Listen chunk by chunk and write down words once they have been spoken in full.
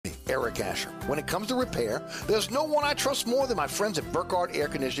Eric Asher. When it comes to repair, there's no one I trust more than my friends at Burkhardt Air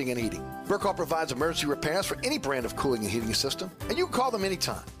Conditioning and Heating. Burkhardt provides emergency repairs for any brand of cooling and heating system, and you can call them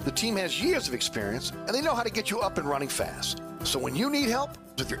anytime. The team has years of experience, and they know how to get you up and running fast. So when you need help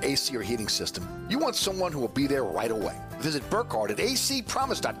with your AC or heating system, you want someone who will be there right away. Visit Burkhardt at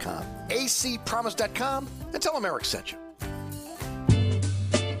acpromise.com, acpromise.com, and tell them Eric sent you.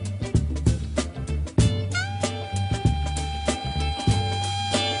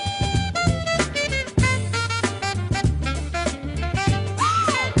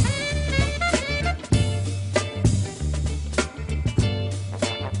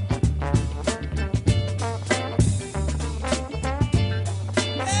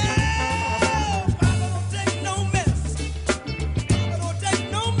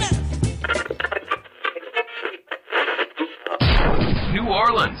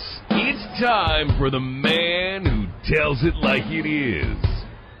 Time for the man who tells it like it is.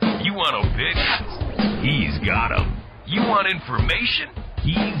 You want opinions? He's got 'em. You want information?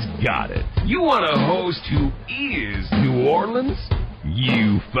 He's got it. You want a host who is New Orleans?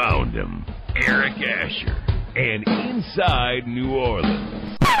 You found him. Eric Asher and Inside New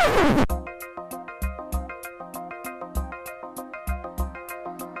Orleans.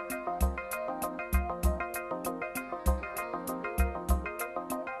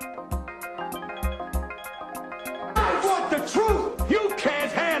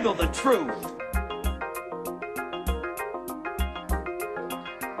 The truth.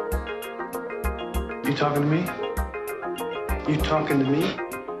 You talking to me? You talking to me?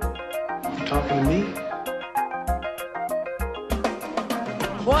 You talking to me?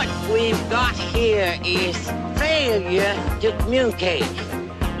 What we've got here is failure to communicate.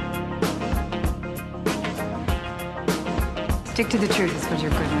 Stick to the truth is what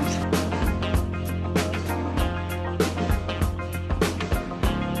you're good at.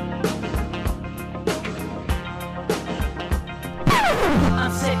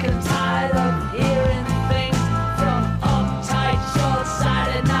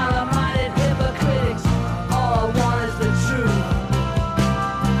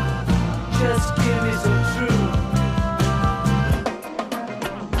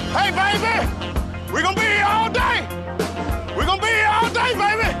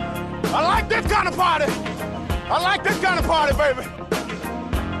 I like this kind of party, baby.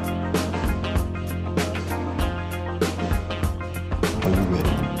 Are you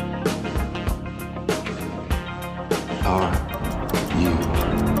ready? Are you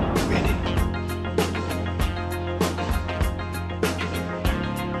ready?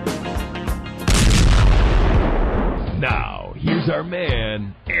 Now, here's our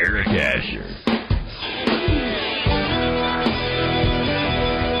man, Eric Asher.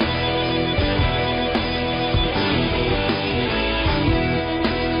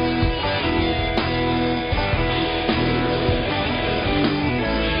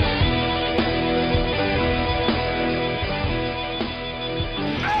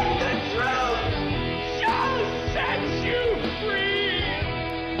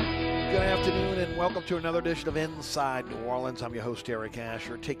 Welcome to another edition of Inside New Orleans. I'm your host, Eric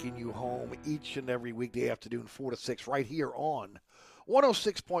Asher, taking you home each and every weekday afternoon, 4 to 6, right here on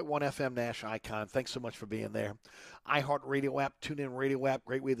 106.1 FM Nash Icon. Thanks so much for being there. iHeartRadio app, TuneIn Radio app,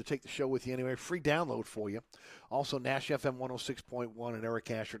 great way to take the show with you anyway. Free download for you. Also, Nash FM 106.1 and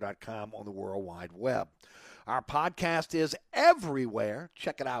ericasher.com on the World Wide Web. Our podcast is everywhere.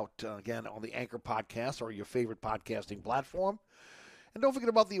 Check it out, again, on the Anchor Podcast or your favorite podcasting platform. And don't forget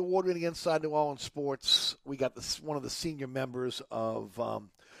about the award-winning Inside New Orleans Sports. We got one of the senior members of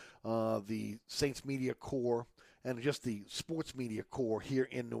the Saints Media Corps and just the sports media corps here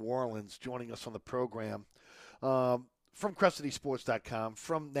in New Orleans joining us on the program from CressidySports.com,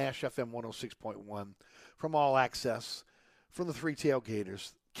 from Nash FM 106.1, from All Access, from the Three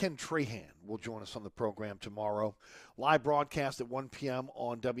Tailgaters. Ken Trahan will join us on the program tomorrow. Live broadcast at 1 p.m.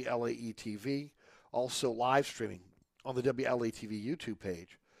 on WLAE-TV. Also live streaming on the WLAE-TV YouTube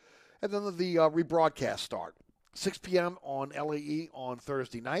page. And then the rebroadcast start. 6 p.m. on LAE on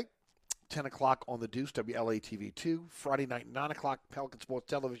Thursday night. 10 o'clock on the Deuce, WLAE-TV 2. Friday night, 9 o'clock, Pelican Sports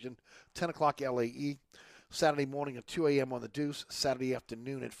Television. 10 o'clock, LAE. Saturday morning at 2 a.m. on the Deuce. Saturday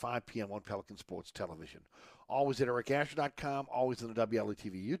afternoon at 5 p.m. on Pelican Sports Television. Always at ericasher.com. Always on the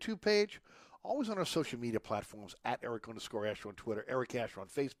WLAE-TV YouTube page. Always on our social media platforms at Eric_Asher on Twitter. Eric Asher on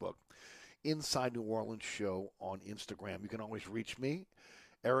Facebook. Inside New Orleans Show on Instagram. You can always reach me,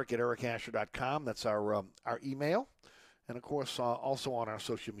 Eric at ericasher.com. That's our email. And, of course, also on our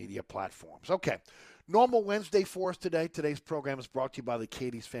social media platforms. Okay, Normal Wednesday for us today. Today's program is brought to you by the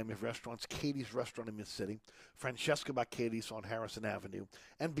Katie's family of restaurants. Katie's Restaurant in Mid-City, Francesca by Katie's on Harrison Avenue,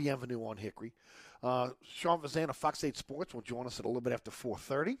 and Bienvenue on Hickory. Sean Vazan of Fox 8 Sports will join us at a little bit after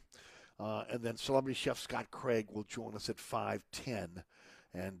 4:30. And then celebrity chef Scott Craig will join us at 5:10.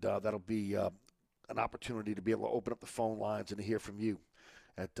 And that'll be an opportunity to be able to open up the phone lines and to hear from you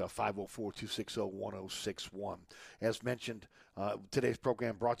at 504-260-1061. As mentioned, today's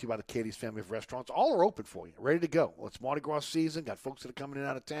program brought to you by the Katie's family of restaurants. All are open for you, ready to go. Well, it's Mardi Gras season. Got folks that are coming in and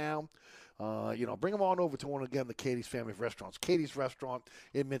out of town. Bring them on over to one again, the Katie's family of restaurants. Katie's Restaurant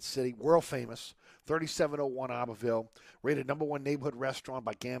in Mid-City, world famous, 3701 Abbeville, rated #1 neighborhood restaurant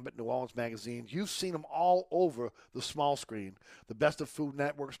by Gambit New Orleans magazines. You've seen them all over the small screen. The best of Food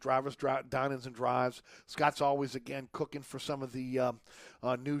Network's drivers, dine-ins, and drives. Scott's always, again, cooking for some of the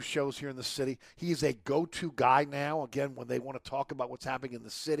news shows here in the city. He is a go-to guy now, again, when they want to talk about what's happening in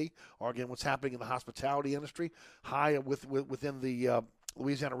the city or, again, what's happening in the hospitality industry. Within the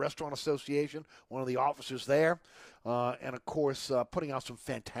Louisiana Restaurant Association, one of the officers there, and of course putting out some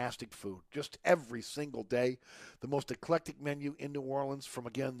fantastic food just every single day. The most eclectic menu in New Orleans, from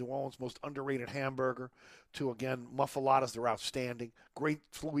again New Orleans' most underrated hamburger to again muffulettas. They're outstanding. Great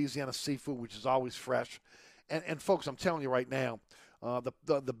Louisiana seafood, which is always fresh. And folks, I'm telling you right now,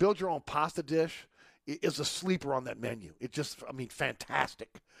 the build your own pasta dish is a sleeper on that menu. It just,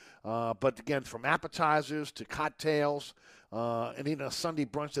 fantastic. But again, from appetizers to cocktails, and even a Sunday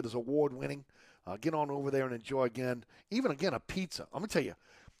brunch that is award-winning. Get on over there and enjoy even a pizza. I'm going to tell you,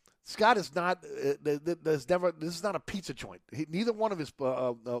 Scott is not, this is not a pizza joint. Neither one of his,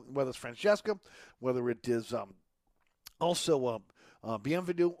 whether it's Francesca, whether it is also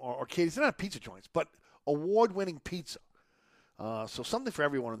Bienvenue or Katie's, they're not pizza joints, but award-winning pizza. So something for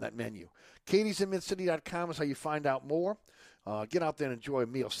everyone on that menu. Katie'sInMidCity.com is how you find out more. Get out there and enjoy a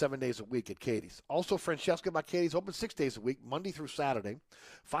meal 7 days a week at Katie's. Also, Francesca by Katie's, open 6 days a week, Monday through Saturday,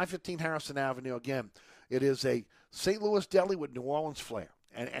 515 Harrison Avenue. Again, it is a St. Louis deli with New Orleans flair,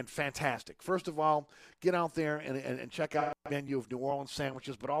 and fantastic. First of all, get out there and check out the menu of New Orleans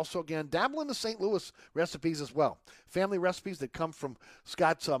sandwiches, but also, again, dabble in the St. Louis recipes as well. Family recipes that come from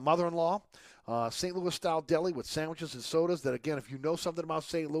Scott's mother-in-law. St. Louis-style deli with sandwiches and sodas that, again, if you know something about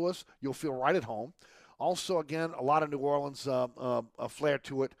St. Louis, you'll feel right at home. Also, again, a lot of New Orleans flair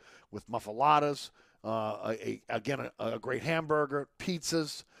to it with muffulettas, a great hamburger,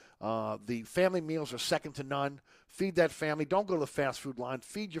 pizzas. The family meals are second to none. Feed that family. Don't go to the fast food line.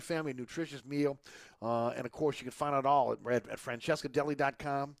 Feed your family a nutritious meal. And, of course, you can find out all at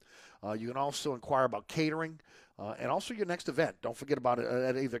francescadeli.com. You can also inquire about catering and also your next event. Don't forget about it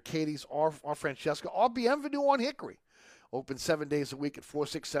at either Katie's or Francesca or Bienvenue on Hickory. Open 7 days a week at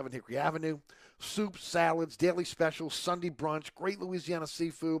 467 Hickory Avenue. Soups, salads, daily specials, Sunday brunch, great Louisiana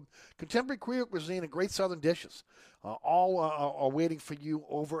seafood, contemporary Creole cuisine, and great Southern dishes. All are waiting for you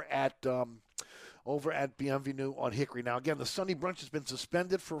over at Bienvenue on Hickory. Now, again, the Sunday brunch has been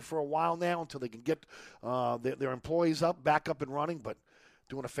suspended for a while now until they can get their employees back up and running, but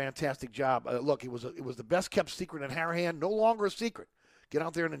doing a fantastic job. Look, it was the best-kept secret in Harahan, no longer a secret. Get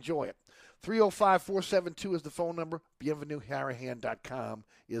out there and enjoy it. 305-472 is the phone number. BienvenueHarahan.com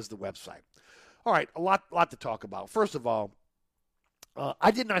is the website. All right, a lot to talk about. First of all, I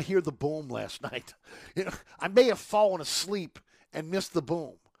did not hear the boom last night. I may have fallen asleep and missed the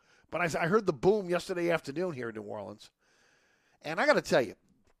boom, but I heard the boom yesterday afternoon here in New Orleans. And I got to tell you,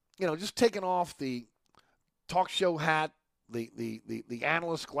 just taking off the talk show hat, the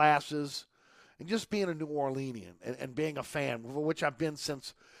analyst glasses, and just being a New Orleanian and being a fan, for which I've been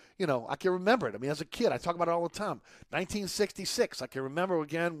since, I can remember it. As a kid, I talk about it all the time. 1966, I can remember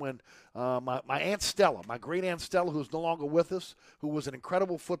again when my Aunt Stella, my great Aunt Stella, who's no longer with us, who was an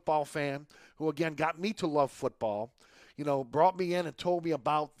incredible football fan, who again got me to love football, brought me in and told me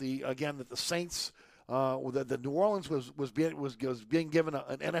about that the Saints, the New Orleans was being given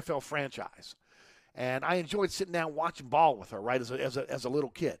an NFL franchise. And I enjoyed sitting down watching ball with her, right, as a little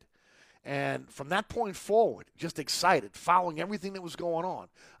kid. And from that point forward, just excited, following everything that was going on.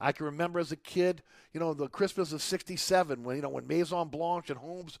 I can remember as a kid, the Christmas of '67 when Maison Blanche and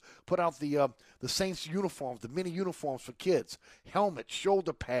Holmes put out the Saints uniforms, the mini uniforms for kids, helmets,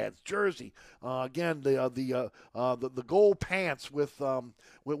 shoulder pads, jersey, again the gold pants with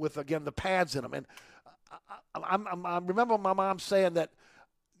again the pads in them. And I remember my mom saying that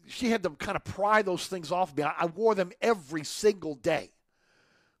she had to kind of pry those things off me. I wore them every single day.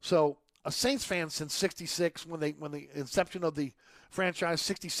 So a Saints fan since '66 when the inception of the franchise,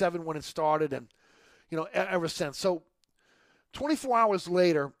 '67 when it started, and ever since. So 24 hours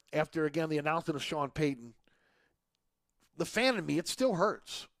later, after again the announcement of Sean Payton, the fan in me, it still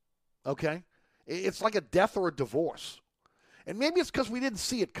hurts. Okay, It's like a death or a divorce. And maybe it's because we didn't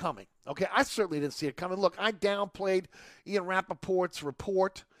see it coming. Okay, I certainly didn't see it coming. Look, I downplayed Ian Rappaport's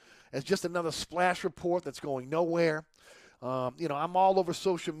report as just another splash report that's going nowhere. I'm all over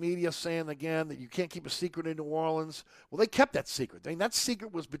social media saying, again, that you can't keep a secret in New Orleans. Well, they kept that secret. I mean, that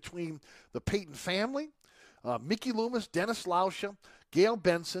secret was between the Payton family, Mickey Loomis, Dennis Lauscha, Gail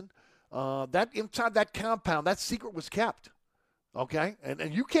Benson. That inside that compound, that secret was kept. Okay?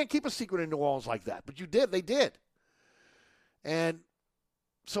 And you can't keep a secret in New Orleans like that. But you did. They did. And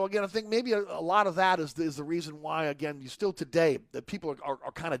so, again, I think maybe a lot of that is the reason why, again, you still today, that people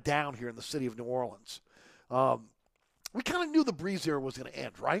are kind of down here in the city of New Orleans. We kind of knew the Brees era was going to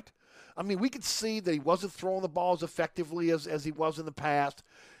end, right? I mean, we could see that he wasn't throwing the ball as effectively as he was in the past.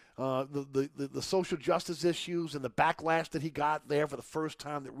 The social justice issues and the backlash that he got there for the first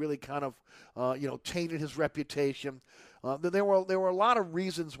time that really kind of, tainted his reputation. There were a lot of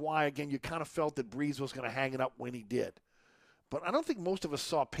reasons why, again, you kind of felt that Brees was going to hang it up when he did. But I don't think most of us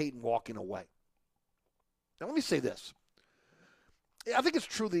saw Payton walking away. Now, let me say this. I think it's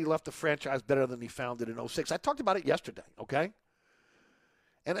true that he left the franchise better than he found it in 2006. I talked about it yesterday, okay?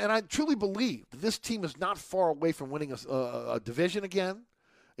 And I truly believe that this team is not far away from winning a division again,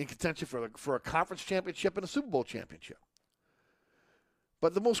 in contention for a conference championship and a Super Bowl championship.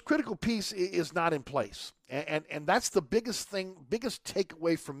 But the most critical piece is not in place. And that's the biggest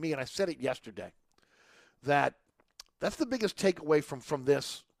takeaway from me, and I said it yesterday, that's the biggest takeaway from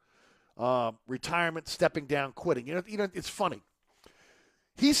this retirement, stepping down, quitting. It's funny.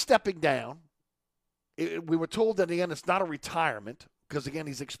 He's stepping down. We were told that, again, it's not a retirement because, again,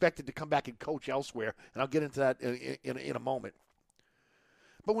 he's expected to come back and coach elsewhere, and I'll get into that in a moment.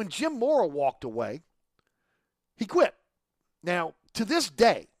 But when Jim Mora walked away, he quit. Now, to this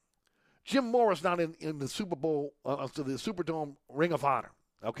day, Jim Mora's not in the Super Bowl, the Superdome Ring of Honor,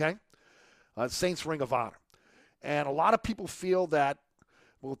 okay? Saints Ring of Honor. And a lot of people feel that,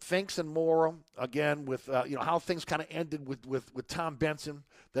 with Finks and Mora, again, with how things kind of ended with Tom Benson,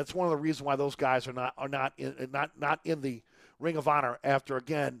 that's one of the reasons why those guys are not in the Ring of Honor after,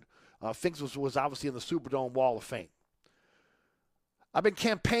 again, Finks was obviously in the Superdome Wall of Fame. I've been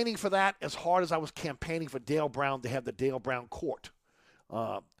campaigning for that as hard as I was campaigning for Dale Brown to have the Dale Brown Court.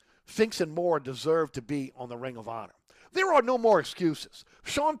 Finks and Mora deserve to be on the Ring of Honor. There are no more excuses.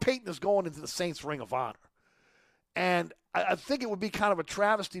 Sean Payton is going into the Saints Ring of Honor. And I think it would be kind of a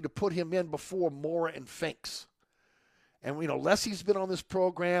travesty to put him in before Mora and Finks. And, Leslie's been on this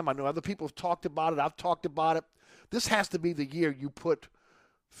program. I know other people have talked about it. I've talked about it. This has to be the year you put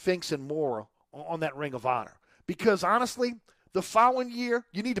Finks and Mora on that Ring of Honor. Because, honestly, the following year,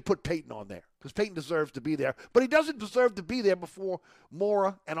 you need to put Payton on there. Because Payton deserves to be there. But he doesn't deserve to be there before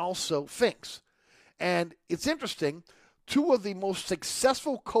Mora and also Finks. And it's interesting. Two of the most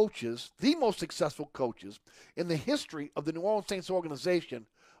successful coaches in the history of the New Orleans Saints organization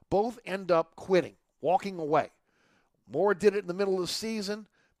both end up quitting, walking away. Mora did it in the middle of the season.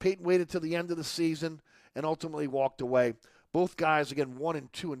 Payton waited till the end of the season and ultimately walked away. Both guys, again, 1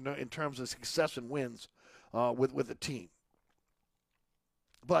 and 2 in terms of success and wins with the team.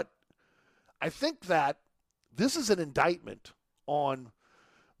 But I think that this is an indictment on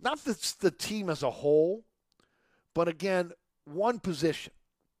not the team as a whole, but, again, one position,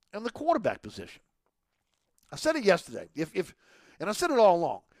 and the quarterback position. I said it yesterday, and I said it all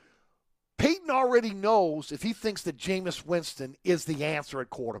along. Payton already knows if he thinks that Jameis Winston is the answer at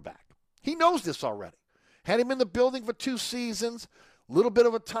quarterback. He knows this already. Had him in the building for 2 seasons, a little bit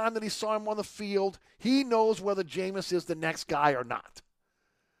of a time that he saw him on the field. He knows whether Jameis is the next guy or not.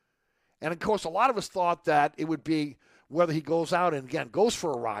 And, of course, a lot of us thought that it would be whether he goes out and, again, goes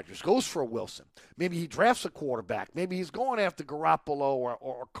for a Rodgers, goes for a Wilson. Maybe he drafts a quarterback. Maybe he's going after Garoppolo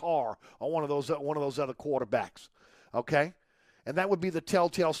or Carr or one of those other quarterbacks, okay? And that would be the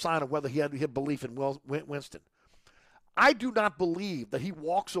telltale sign of whether he had belief in Winston. I do not believe that he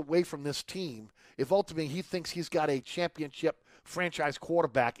walks away from this team if ultimately he thinks he's got a championship franchise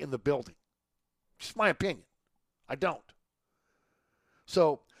quarterback in the building. Just my opinion. I don't.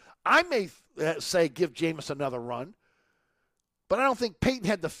 So I may say give Jameis another run. But I don't think Payton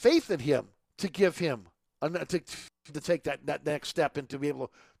had the faith in him to give him to take that next step and to be able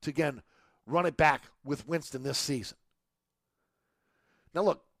to, again, run it back with Winston this season. Now,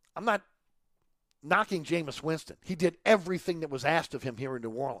 look, I'm not knocking Jameis Winston. He did everything that was asked of him here in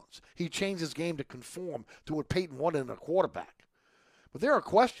New Orleans. He changed his game to conform to what Payton wanted in a quarterback. But there are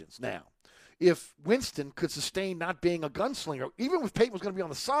questions now. If Winston could sustain not being a gunslinger, even if Payton was going to be on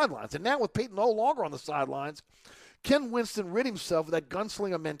the sidelines, and now with Payton no longer on the sidelines, can Winston rid himself of that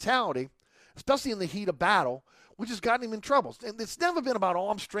gunslinger mentality, especially in the heat of battle, which has gotten him in trouble. And it's never been about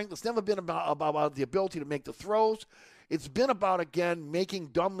arm strength. It's never been about the ability to make the throws. It's been about, again, making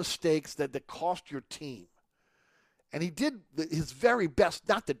dumb mistakes that cost your team. And he did his very best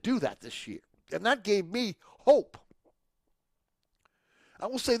not to do that this year. And that gave me hope. I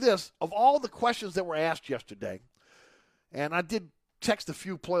will say this, of all the questions that were asked yesterday, and I did text a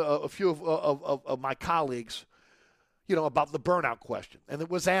few of my colleagues, about the burnout question. And it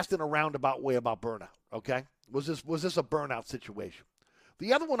was asked in a roundabout way about burnout, okay? Was this a burnout situation?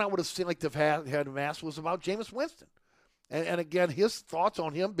 The other one I would have seen like to have had him asked was about Jameis Winston. And again, his thoughts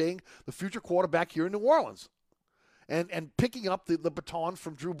on him being the future quarterback here in New Orleans. And picking up the baton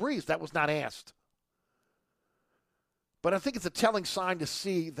from Drew Brees. That was not asked. But I think it's a telling sign to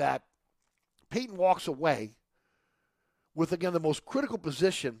see that Peyton walks away with, again, the most critical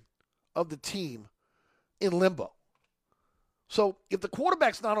position of the team in limbo. So if the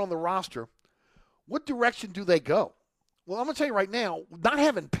quarterback's not on the roster, what direction do they go? Well, I'm going to tell you right now, not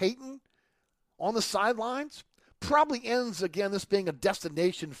having Peyton on the sidelines probably ends, again, this being a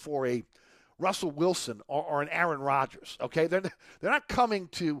destination for a Russell Wilson or an Aaron Rodgers, okay? They're not coming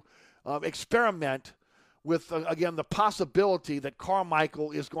to experiment with, again, the possibility that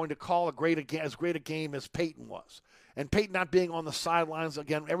Carmichael is going to call as great a game as Peyton was. And Peyton not being on the sidelines,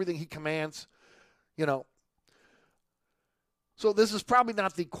 again, everything he commands, So this is probably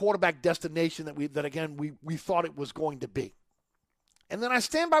not the quarterback destination that we thought it was going to be. And then I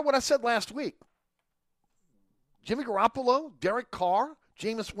stand by what I said last week. Jimmy Garoppolo, Derek Carr,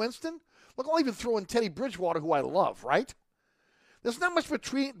 Jameis Winston. Look, I'll even throw in Teddy Bridgewater, who I love, right? There's not much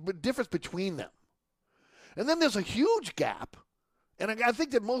difference between them. And then there's a huge gap, and I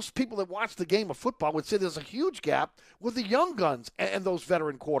think that most people that watch the game of football would say there's a huge gap with the young guns and those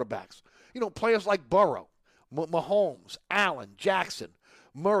veteran quarterbacks. Players like Burrow, Mahomes, Allen, Jackson,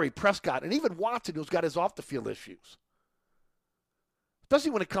 Murray, Prescott, and even Watson, who's got his off-the-field issues.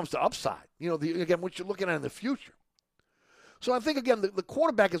 Especially when it comes to upside, again, what you're looking at in the future. So I think, again, the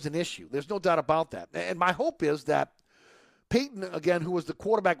quarterback is an issue. There's no doubt about that. And my hope is that Peyton, again, who was the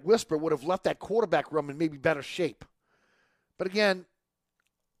quarterback whisperer, would have left that quarterback room in maybe better shape. But again,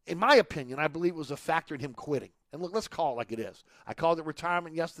 in my opinion, I believe it was a factor in him quitting. And look, let's call it like it is. I called it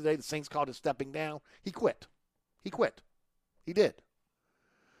retirement yesterday. The Saints called it stepping down. He quit. He did.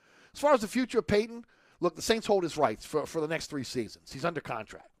 As far as the future of Peyton, look, the Saints hold his rights for the next 3 seasons. He's under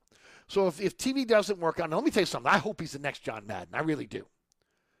contract. So if TV doesn't work out, now let me tell you something. I hope he's the next John Madden. I really do.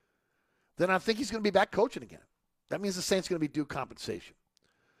 Then I think he's going to be back coaching again. That means the Saints are going to be due compensation.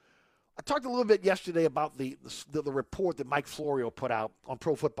 I talked a little bit yesterday about the report that Mike Florio put out on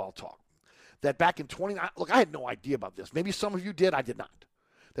Pro Football Talk. That back in look, I had no idea about this. Maybe some of you did. I did not.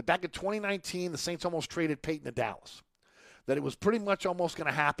 That back in 2019, the Saints almost traded Peyton to Dallas. That it was pretty much almost going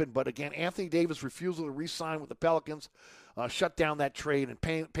to happen. But again, Anthony Davis' refusal to re-sign with the Pelicans shut down that trade, and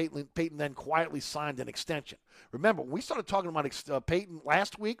Peyton then quietly signed an extension. Remember, when we started talking about Peyton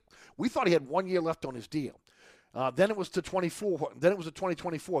last week, we thought he had 1 year left on his deal. Then it was to 24. Then it was to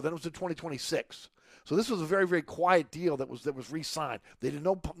 2024. Then it was to 2026. So this was a very, very quiet deal that was re-signed. They did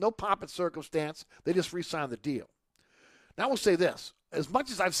no pomp and circumstance. They just re-signed the deal. Now I will say this: as much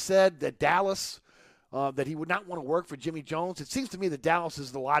as I've said that Dallas, that he would not want to work for Jimmy Jones, it seems to me that Dallas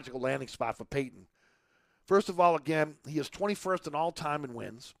is the logical landing spot for Peyton. First of all, again, he is 21st in all time in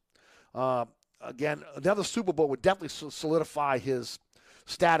wins. Again, another Super Bowl would definitely solidify his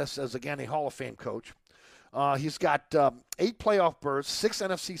status as, again, a Hall of Fame coach. He's got 8 playoff berths, 6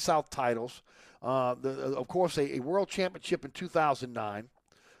 NFC South titles, of course, a world championship in 2009.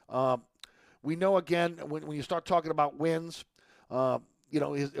 We know, again, when you start talking about wins,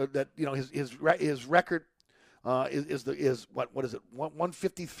 his record is what is it?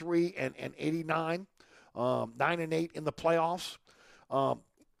 153 and 89, 9-8 in the playoffs.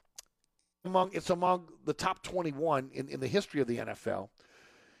 It's among the top 21 in the history of the NFL.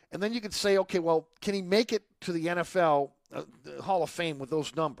 And then you could say, okay, well, can he make it to the NFL the Hall of Fame with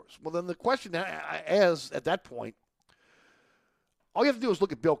those numbers? Well, then the question is, at that point, all you have to do is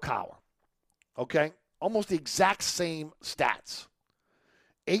look at Bill Cowher, okay? Almost the exact same stats.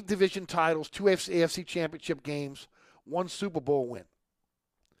 8 division titles, 2 AFC championship games, 1 Super Bowl win.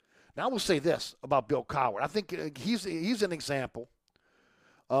 Now, I will say this about Bill Cowher. I think he's an example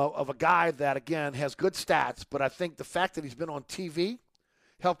of a guy that, again, has good stats, but I think the fact that he's been on TV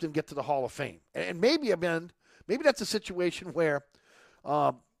helped him get to the Hall of Fame. And maybe that's a situation where,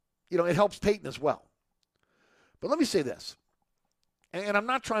 it helps Peyton as well. But let me say this, and I'm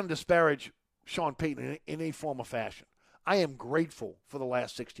not trying to disparage Sean Payton in any form or fashion. I am grateful for the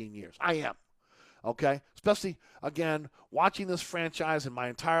last 16 years. I am. okay? Especially, again, watching this franchise in my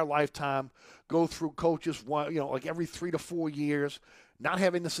entire lifetime go through coaches, like every 3 to 4 years, not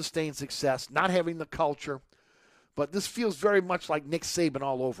having the sustained success, not having the culture. But this feels very much like Nick Saban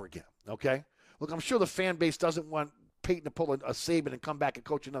all over again, okay? Look, I'm sure the fan base doesn't want Peyton to pull a Saban and come back and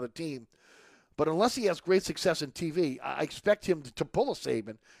coach another team. But unless he has great success in TV, I expect him to pull a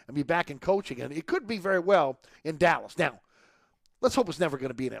Saban and be back in coaching. And it could be very well in Dallas. Now, let's hope it's never going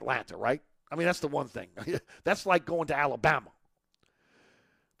to be in Atlanta, right? I mean, that's the one thing. That's like going to Alabama.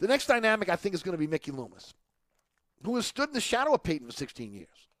 The next dynamic, I think, is going to be Mickey Loomis, who has stood in the shadow of Peyton for 16 years.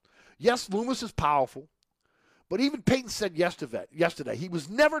 Yes, Loomis is powerful, but even Peyton said yesterday he was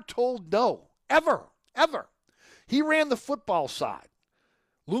never told no, ever. He ran the football side.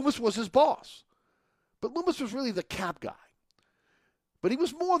 Loomis was his boss. But Loomis was really the cap guy. But he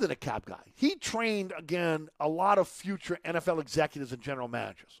was more than a cap guy. He trained, again, a lot of future NFL executives and general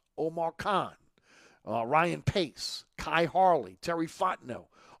managers. Omar Khan, Ryan Pace, Kai Harley, Terry Fontenot,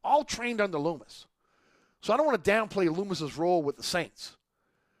 all trained under Loomis. So I don't want to downplay Loomis's role with the Saints.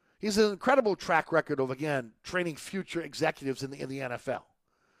 He's an incredible track record of, again, training future executives in the NFL.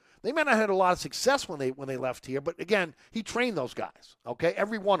 They may not have had a lot of success when they left here, but, again, he trained those guys, okay,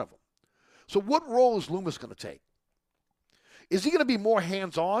 every one of them. So what role is Loomis going to take? Is he going to be more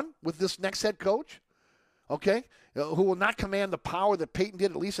hands-on with this next head coach, okay, who will not command the power that Peyton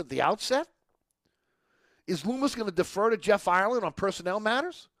did, at least at the outset? Is Loomis going to defer to Jeff Ireland on personnel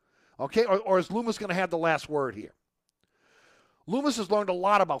matters, okay, or is Loomis going to have the last word here? Loomis has learned a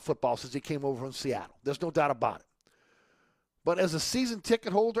lot about football since he came over from Seattle. There's no doubt about it. But as a season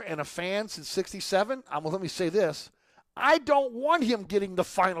ticket holder and a fan since '67, let me say this. I don't want him getting the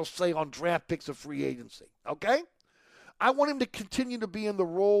final say on draft picks of free agency, okay? I want him to continue to be in the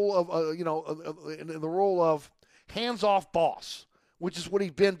role of, in the role of hands-off boss, which is what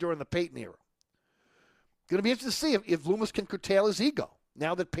he's been during the Peyton era. Going to be interesting to see if Loomis can curtail his ego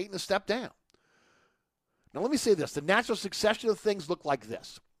now that Peyton has stepped down. Now, let me say this. The natural succession of things look like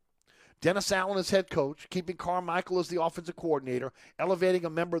this. Dennis Allen as head coach, keeping Carmichael as the offensive coordinator, elevating a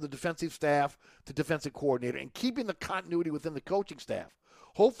member of the defensive staff to defensive coordinator, and keeping the continuity within the coaching staff,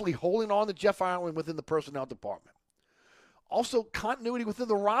 hopefully holding on to Jeff Ireland within the personnel department. Also, continuity within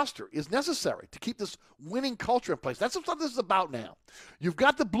the roster is necessary to keep this winning culture in place. That's what this is about now. You've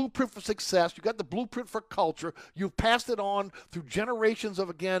got the blueprint for success. You've got the blueprint for culture. You've passed it on through generations of,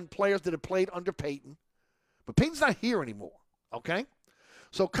 again, players that have played under Peyton. But Peyton's not here anymore, okay?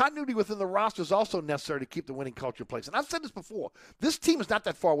 So continuity within the roster is also necessary to keep the winning culture in place. And I've said this before. This team is not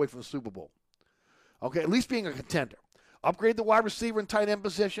that far away from the Super Bowl, okay, at least being a contender. Upgrade the wide receiver and tight end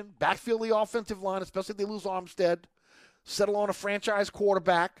position. Backfill the offensive line, especially if they lose Armstead. Settle on a franchise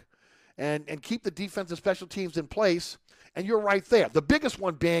quarterback. And keep the defense and special teams in place. And you're right there. The biggest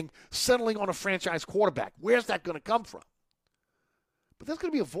one being settling on a franchise quarterback. Where's that going to come from? But there's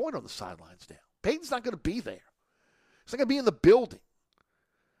going to be a void on the sidelines now. Peyton's not going to be there. He's not going to be in the building.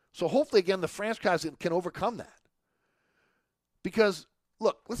 So hopefully, again, the franchise can overcome that. Because,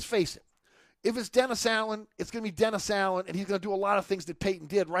 look, let's face it. If it's Dennis Allen, it's going to be Dennis Allen, and he's going to do a lot of things that Peyton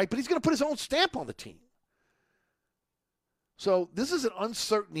did, right? But he's going to put his own stamp on the team. So this is an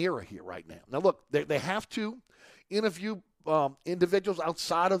uncertain era here right now. Now, look, they have to interview individuals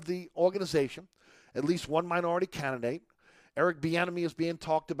outside of the organization, at least one minority candidate. Eric Bieniemy is being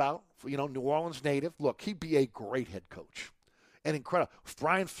talked about, New Orleans native. Look, he'd be a great head coach. And incredible.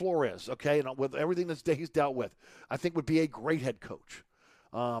 Brian Flores, okay, and with everything that he's dealt with, I think would be a great head coach.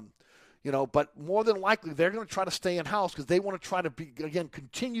 But more than likely, they're going to try to stay in-house because they want to try to,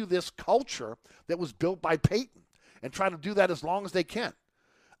 continue this culture that was built by Peyton and try to do that as long as they can.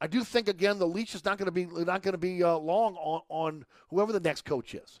 I do think, again, the leash is not going to be long on whoever the next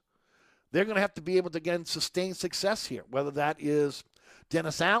coach is. They're going to have to be able to, again, sustain success here, whether that is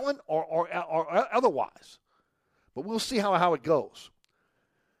Dennis Allen or otherwise. But we'll see how it goes.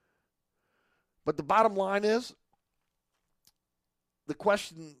 But the bottom line is, the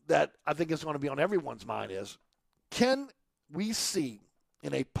question that I think is going to be on everyone's mind is, can we see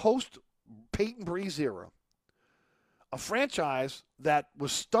in a post-Peyton Breeze era a franchise that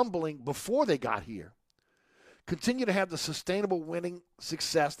was stumbling before they got here continue to have the sustainable winning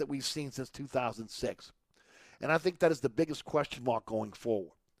success that we've seen since 2006? And I think that is the biggest question mark going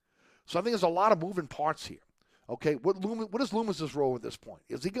forward. So I think there's a lot of moving parts here. Okay, what is Loomis's role at this point?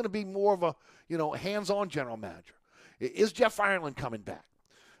 Is he going to be more of a hands-on general manager? Is Jeff Ireland coming back?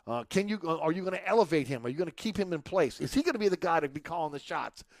 Are you going to elevate him? Are you going to keep him in place? Is he going to be the guy to be calling the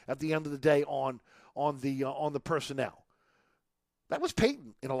shots at the end of the day on the personnel? That was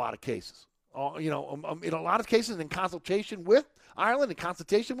Peyton in a lot of cases. In a lot of cases in consultation with Ireland, in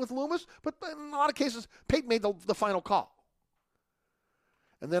consultation with Loomis, but in a lot of cases, Payton made the final call.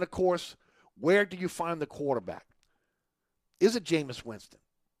 And then, of course, where do you find the quarterback? Is it Jameis Winston?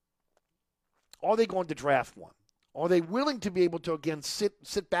 Are they going to draft one? Are they willing to be able to, again,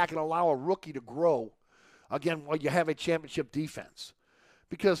 sit back and allow a rookie to grow, again, while you have a championship defense?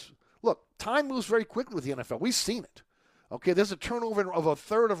 Because, look, time moves very quickly with the NFL. We've seen it. Okay, there's a turnover of a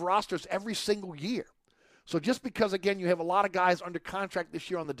third of rosters every single year. So just because, again, you have a lot of guys under contract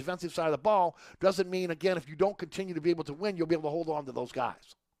this year on the defensive side of the ball doesn't mean, again, if you don't continue to be able to win, you'll be able to hold on to those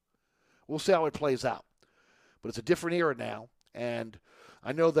guys. We'll see how it plays out. But it's a different era now, and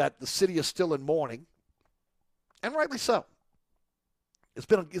I know that the city is still in mourning, and rightly so. It's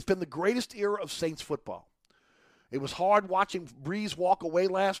been the greatest era of Saints football. It was hard watching Breeze walk away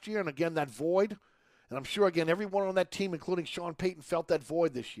last year, and again, that void. And I'm sure, again, everyone on that team, including Sean Payton, felt that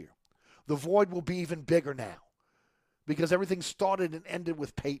void this year. The void will be even bigger now because everything started and ended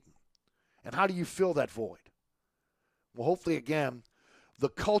with Payton. And how do you fill that void? Well, hopefully, again, the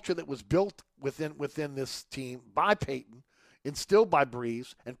culture that was built within this team by Payton, instilled by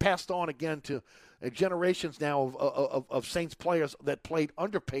Breeze, and passed on again to generations now of Saints players that played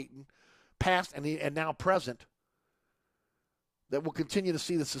under Payton, past and now present, that will continue to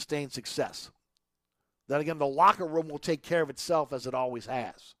see the sustained success. That, again, the locker room will take care of itself as it always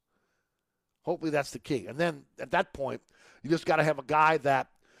has. Hopefully that's the key. And then at that point, you just got to have a guy that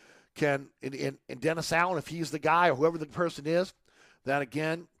can, in Dennis Allen, if he's the guy or whoever the person is, that,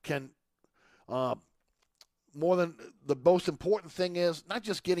 again, can, more than the most important thing is not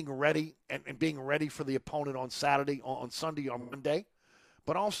just getting ready and being ready for the opponent on Saturday, on Sunday, or Monday,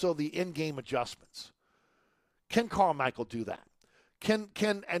 but also the in-game adjustments. Can Carmichael do that?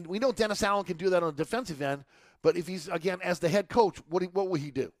 And we know Dennis Allen can do that on the defensive end, but if he's, again, as the head coach, what will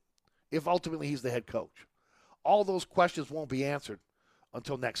he do if ultimately he's the head coach? All those questions won't be answered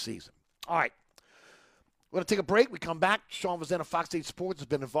until next season. All right. We're going to take a break. We come back. Sean Fazenda, Fox 8 Sports, has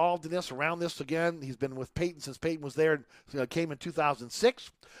been involved in this, around this again. He's been with Payton since Payton was there, came in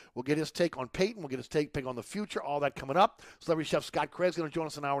 2006. We'll get his take on Payton. We'll get his take on the future, all that coming up. Celebrity Chef Scott Craig's going to join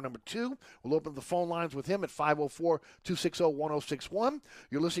us in hour number 2. We'll open the phone lines with him at 504-260-1061.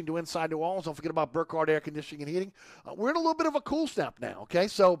 You're listening to Inside New Orleans. Don't forget about Burkhardt Air Conditioning and Heating. We're in a little bit of a cool snap now, okay?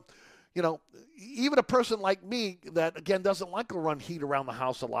 So, even a person like me that, again, doesn't like to run heat around the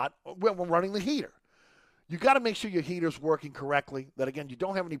house a lot, we're running the heater. You got to make sure your heater's working correctly, that, again, you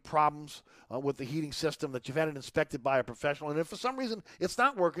don't have any problems with the heating system, that you've had it inspected by a professional. And if for some reason it's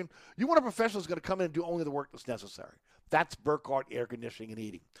not working, you want a professional who's going to come in and do only the work that's necessary. That's Burkhardt Air Conditioning and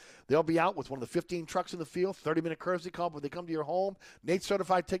Heating. They'll be out with one of the 15 trucks in the field, 30-minute courtesy call, but they come to your home.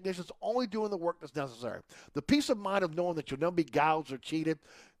 Nate-certified technicians only doing the work that's necessary. The peace of mind of knowing that you'll never be gouged or cheated.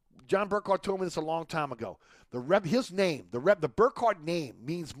 John Burkhardt told me this a long time ago. The Burkhardt name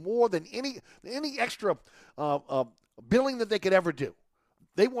means more than any extra billing that they could ever do.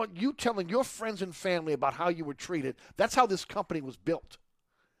 They want you telling your friends and family about how you were treated. That's how this company was built.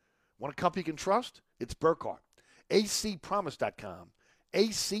 Want a company you can trust? It's Burkhardt. acpromise.com.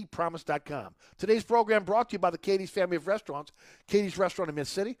 acpromise.com. Today's program brought to you by the Katie's family of restaurants. Katie's Restaurant in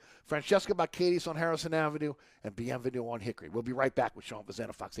Mid-City, Francesca by Katie's on Harrison Avenue, and Bienvenue on Hickory. We'll be right back with Sean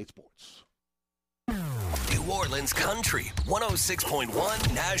Fazenda, Fox 8 Sports. New Orleans Country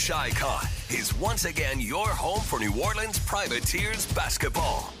 106.1 Nash Icon is once again your home for New Orleans Privateers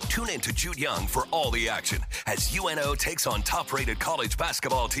basketball. Tune in to Jude Young for all the action as UNO takes on top-rated college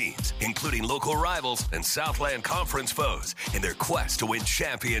basketball teams, including local rivals and Southland Conference foes, in their quest to win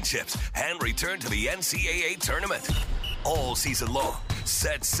championships and return to the NCAA tournament. All season long,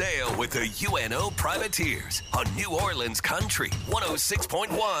 set sail with the UNO Privateers on New Orleans Country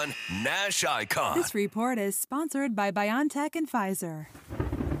 106.1 Nash Icon. This report is sponsored by BioNTech and Pfizer.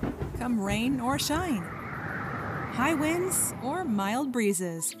 Come rain or shine, high winds or mild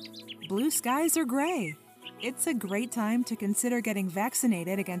breezes, blue skies or gray, it's a great time to consider getting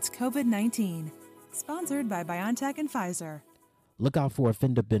vaccinated against COVID-19. Sponsored by BioNTech and Pfizer. Look out for a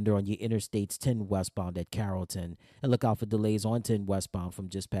fender bender on your Interstates 10 westbound at Carrollton. And look out for delays on 10 westbound from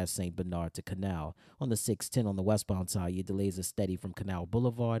just past St. Bernard to Canal. On the 610 on the westbound side, your delays are steady from Canal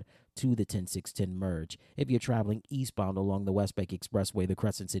Boulevard to the 10610 merge. If you're traveling eastbound along the West Bank Expressway, the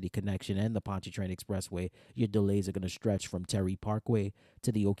Crescent City Connection, and the Pontchartrain Expressway, your delays are going to stretch from Terry Parkway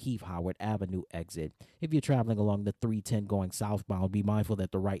to the O'Keefe Howard Avenue exit. If you're traveling along the 310 going southbound, be mindful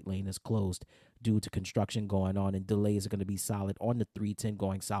that the right lane is closed due to construction going on, and delays are going to be solid on the 310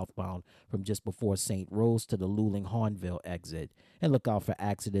 going southbound from just before St. Rose to the Luling-Hornville exit. And look out for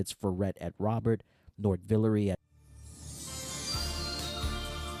accidents for Rhett at Robert, North Villeray at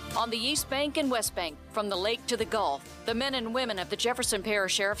On the East Bank and West Bank, from the lake to the Gulf, the men and women of the Jefferson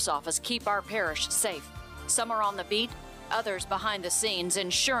Parish Sheriff's Office keep our parish safe. Some are on the beat, others behind the scenes,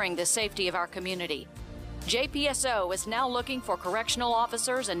 ensuring the safety of our community. JPSO is now looking for correctional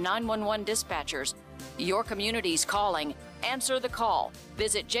officers and 911 dispatchers. Your community's calling. Answer the call.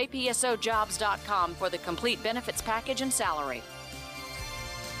 Visit jpsojobs.com for the complete benefits package and salary.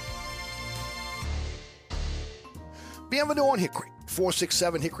 Bienvenue on Hickory,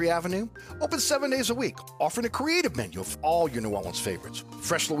 467 Hickory Avenue. Open 7 days a week, offering a creative menu of all your New Orleans favorites.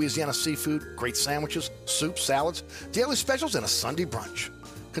 Fresh Louisiana seafood, great sandwiches, soups, salads, daily specials, and a Sunday brunch.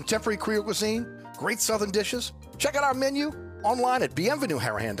 Contemporary Creole cuisine, great southern dishes. Check out our menu online at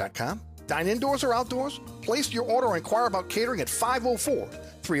bienvenueharahan.com. Dine indoors or outdoors. Place your order or inquire about catering at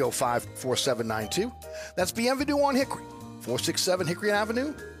 504-305-4792. That's Bienvenue on Hickory, 467 Hickory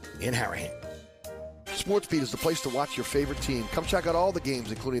Avenue in Harahan. SportsBeat is the place to watch your favorite team. Come check out all the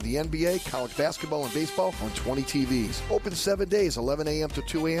games, including the NBA, college basketball, and baseball on 20 TVs. Open 7 days, 11 a.m. to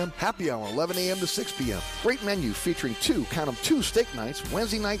 2 a.m. Happy hour, 11 a.m. to 6 p.m. Great menu featuring two steak nights.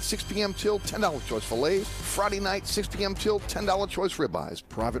 Wednesday night, 6 p.m. till $10 choice fillets. Friday night, 6 p.m. till $10 choice ribeyes.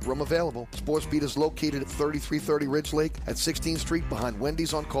 Private room available. SportsBeat is located at 3330 Ridge Lake at 16th Street behind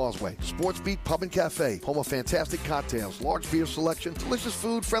Wendy's on Causeway. SportsBeat Pub and Cafe, home of fantastic cocktails, large beer selection, delicious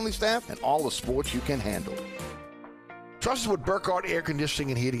food, friendly staff, and all the sports you can handle. Trust is what Burkhardt Air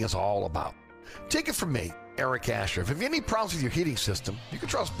Conditioning and Heating is all about. Take it from me, Eric Asher. If you have any problems with your heating system, you can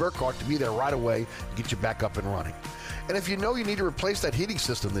trust Burkhardt to be there right away and get you back up and running. And if you know you need to replace that heating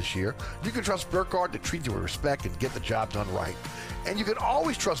system this year, you can trust Burkhardt to treat you with respect and get the job done right. And you can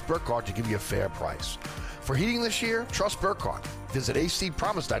always trust Burkhardt to give you a fair price. For heating this year, trust Burkhardt. Visit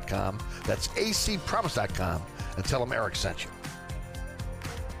acpromise.com. That's acpromise.com and tell them Eric sent you.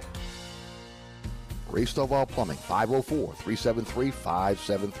 Ray Stovall Plumbing,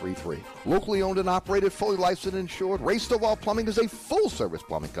 504-373-5733. Locally owned and operated, fully licensed and insured, Ray Stovall Plumbing is a full-service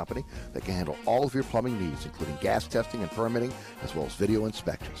plumbing company that can handle all of your plumbing needs, including gas testing and permitting, as well as video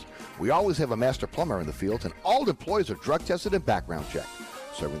inspections. We always have a master plumber in the field, and all employees are drug tested and background checked.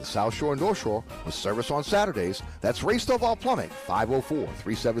 Serving the South Shore and North Shore with service on Saturdays. That's Ray Stovall Plumbing,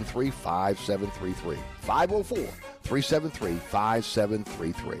 504-373-5733.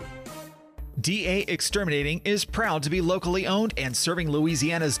 504-373-5733. DA Exterminating is proud to be locally owned and serving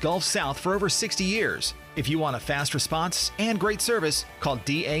Louisiana's Gulf South for over 60 years. If you want a fast response and great service, call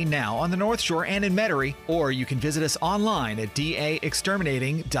DA now on the North Shore and in Metairie, or you can visit us online at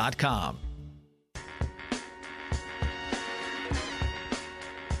daexterminating.com.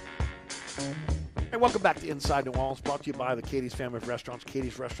 Hey, welcome back to Inside New Orleans, brought to you by the Katie's family of restaurants.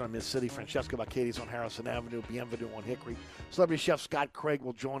 Katie's Restaurant in Mid-City, Francesca by Katie's on Harrison Avenue, Bienvenue on Hickory. Celebrity chef Scott Craig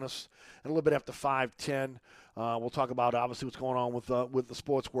will join us a little bit after 5:10. We'll talk about, obviously, what's going on with the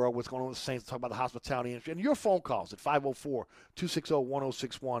sports world, what's going on with the Saints, talk about the hospitality industry, and your phone calls at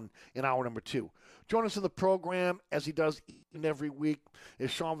 504-260-1061 in hour number 2. Join us in the program, as he does each and every week,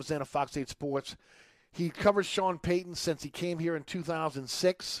 is Sean Vazan of Fox 8 Sports. He covers Sean Payton since he came here in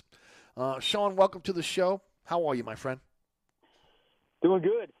 2006. Sean, welcome to the show. How are you, my friend? Doing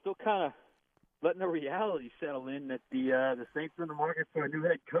good. Still kind of letting the reality settle in that the Saints are in the market for a new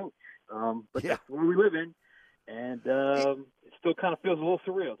head coach. But that's where we live in, and it still kind of feels a little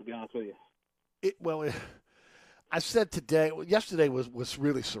surreal, to be honest with you. I said yesterday was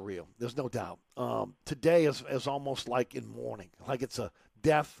really surreal. There's no doubt. Today is almost like in mourning, like it's a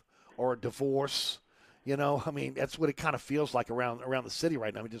death or a divorce. You know, I mean, that's what it kind of feels like around the city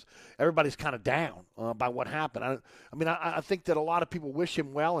right now. I mean, just everybody's kind of down by what happened. I think that a lot of people wish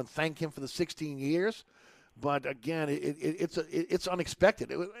him well and thank him for the 16 years. But again, it's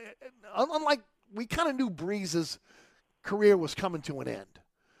unexpected. Unlike we kind of knew Breeze's career was coming to an end,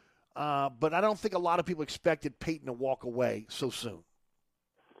 but I don't think a lot of people expected Payton to walk away so soon.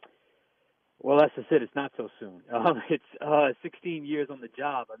 Well, that's just it. It's not so soon. It's 16 years on the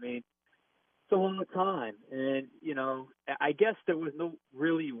job. I mean, it's a long time, and I guess there was no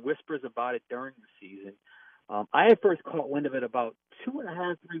really whispers about it during the season. I had first caught wind of it about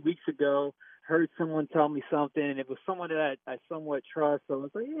 2.5, 3 weeks ago. Heard someone tell me something, and it was someone that I somewhat trust. So I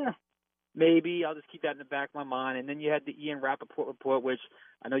was like, yeah, maybe I'll just keep that in the back of my mind. And then you had the Ian Rappaport report, which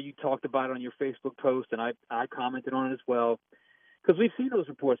I know you talked about on your Facebook post, and I commented on it as well, because we've seen those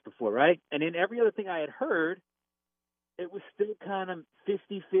reports before, right? And in every other thing I had heard, it was still kind of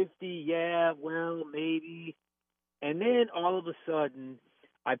 50-50, yeah, well, maybe. And then all of a sudden,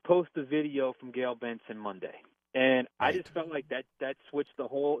 I post a video from Gail Benson Monday. And I just felt like that switched the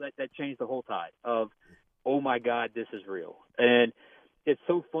whole – that changed the whole tide of, oh, my God, this is real. And it's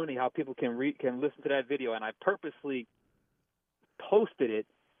so funny how people can listen to that video. And I purposely posted it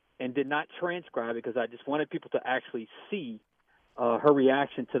and did not transcribe it because I just wanted people to actually see her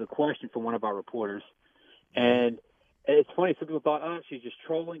reaction to the question from one of our reporters. And it's funny, some people thought, she's just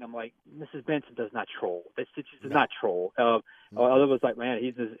trolling. I'm like, Mrs. Benson does not troll. She does not troll. Other was like, man,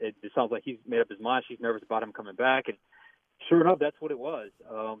 it sounds like he's made up his mind. She's nervous about him coming back. And sure enough, that's what it was.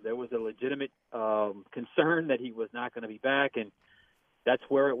 There was a legitimate concern that he was not going to be back, and that's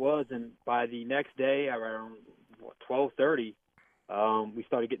where it was. And by the next day, around 12:30, we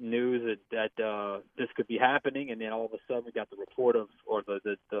started getting news that this could be happening, and then all of a sudden we got the report of, or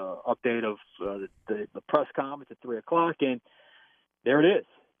the update of the press conference at 3 o'clock, and there it is,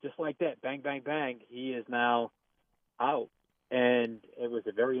 just like that, bang, bang, bang. He is now out, and it was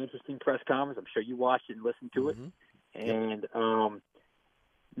a very interesting press conference. I'm sure you watched it and listened to it, and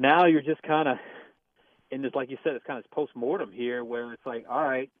now you're just kind of in this, like you said, it's kind of post-mortem here, where it's like, all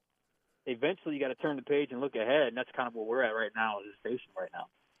right, eventually you got to turn the page and look ahead, and that's kind of where we're at right now as a station right now.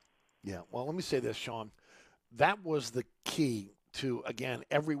 Yeah, well, let me say this, Sean. That was the key to, again,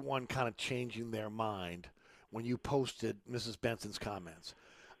 everyone kind of changing their mind when you posted Mrs. Benson's comments.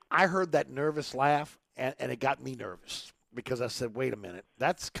 I heard that nervous laugh, and it got me nervous because I said, wait a minute,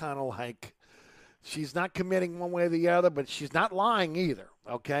 that's kind of like she's not committing one way or the other, but she's not lying either,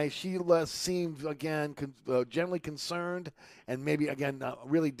 okay? She seemed, again, generally concerned and maybe, again,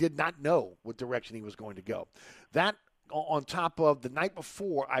 really did not know what direction he was going to go. That, on top of the night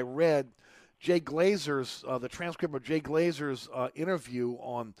before, I read Jay Glazer's, the transcript of Jay Glazer's interview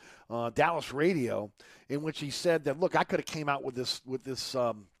on Dallas radio, in which he said that, look, I could have came out with this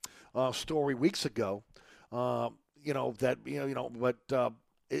story weeks ago, but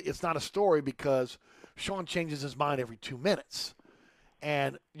it's not a story because Sean changes his mind every 2 minutes.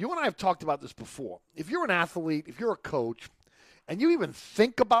 And you and I have talked about this before. If you're an athlete, if you're a coach, and you even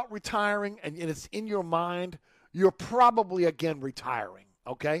think about retiring and it's in your mind, you're probably, again, retiring,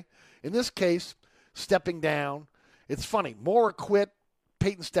 okay? In this case, stepping down. It's funny. Mora quit,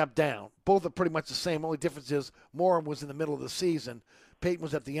 Peyton stepped down. Both are pretty much the same. Only difference is Mora was in the middle of the season. Peyton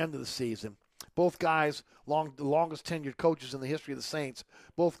was at the end of the season. Both guys, the longest tenured coaches in the history of the Saints.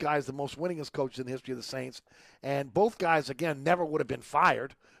 Both guys, the most winningest coaches in the history of the Saints. And both guys, again, never would have been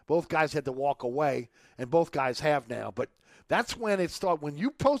fired. Both guys had to walk away, and both guys have now. But that's when it started. When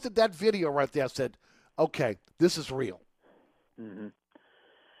you posted that video right there, I said, okay, this is real. Mm-hmm.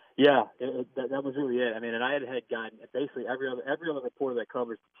 Yeah, that was really it. I mean, and I had gotten basically every other reporter that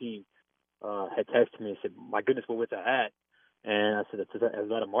covers the team had texted me and said, my goodness, what was that at? And I said, it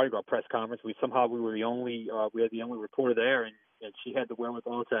was at a Mardi Gras press conference. We were the only reporter there, and she had the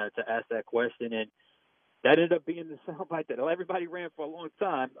wherewithal to ask that question, and that ended up being the soundbite that everybody ran for a long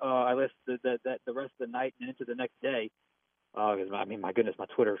time. I listened to the rest of the night and into the next day, because I mean, my goodness, my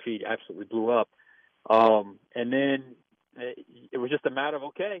Twitter feed absolutely blew up, and then it was just a matter of,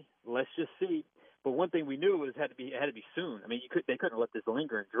 okay, let's just see. But one thing we knew was it had to be soon. I mean, they couldn't let this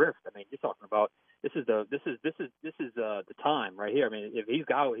linger and drift. I mean, you're talking about this is the time right here. I mean, if he's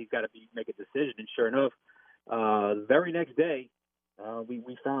got to make a decision. And sure enough, the very next day,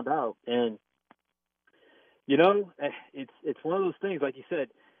 we found out. And you know, it's one of those things, like you said.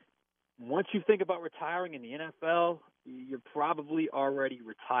 Once you think about retiring in the NFL, you're probably already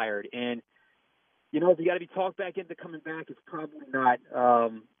retired. And you know, if you got to be talked back into coming back, it's probably not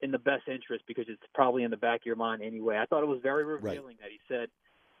in the best interest because it's probably in the back of your mind anyway. I thought it was very revealing that he said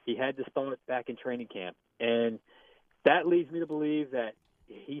he had to start back in training camp. And that leads me to believe that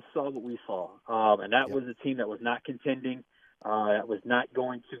he saw what we saw. And that was a team that was not contending, that was not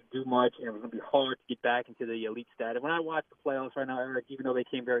going to do much, and it was going to be hard to get back into the elite status. When I watch the playoffs right now, Eric, even though they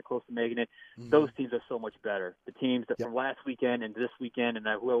came very close to making it, those teams are so much better. The teams that from last weekend and this weekend and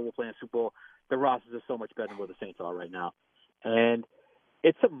whoever will play in the Super Bowl, the rosters are so much better than where the Saints are right now. And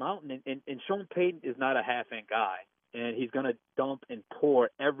it's a mountain, and Sean Payton is not a half-in guy, and he's going to dump and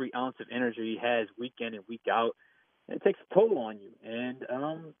pour every ounce of energy he has week in and week out, and it takes a toll on you. And,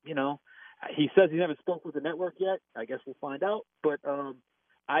 you know, he says he never spoke with the network yet. I guess we'll find out. But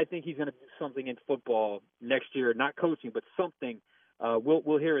I think he's going to do something in football next year, not coaching, but something.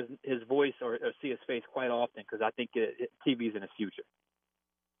 We'll hear his voice or see his face quite often because I think TV is in his future.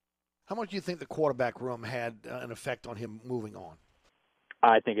 How much do you think the quarterback room had an effect on him moving on?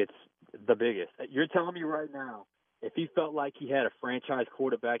 I think it's the biggest. You're telling me right now, if he felt like he had a franchise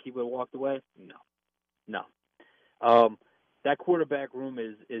quarterback, he would have walked away? No. That quarterback room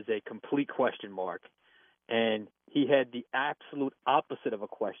is a complete question mark. And he had the absolute opposite of a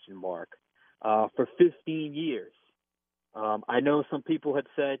question mark for 15 years. I know some people had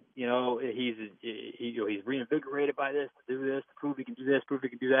said, you know, he's reinvigorated by this, to do this, to prove he can do this, prove he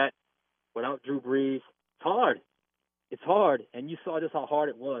can do that. Without Drew Brees, it's hard. it's hard, and you saw just how hard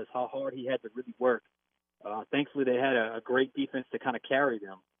it was, how hard he had to really work. Thankfully, they had a great defense to kind of carry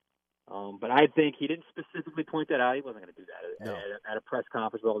them. But I think he didn't specifically point that out. He wasn't going to do that at a press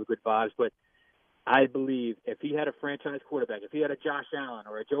conference with all the good vibes. But I believe if he had a franchise quarterback, if he had a Josh Allen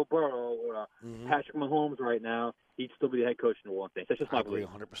or a Joe Burrow or a Patrick Mahomes right now, he'd still be the head coach in the New Orleans Saints. That's just my belief.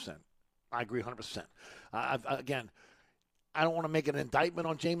 I agree 100%. Again, I don't want to make an indictment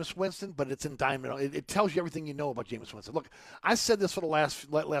on Jameis Winston, but it's indictment. It tells you everything you know about Jameis Winston. Look, I said this for the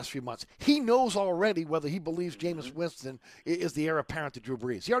last few months. He knows already whether he believes Jameis Winston is the heir apparent to Drew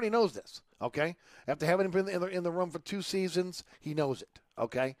Brees. He already knows this, okay? After having him in the room for 2 seasons, he knows it,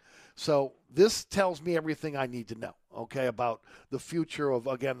 okay? So this tells me everything I need to know, okay, about the future of,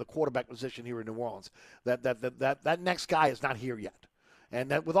 again, the quarterback position here in New Orleans. That next guy is not here yet. And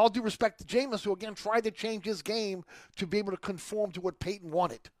that, with all due respect to Jameis, who, again, tried to change his game to be able to conform to what Peyton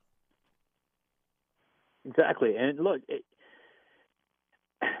wanted. Exactly. And look,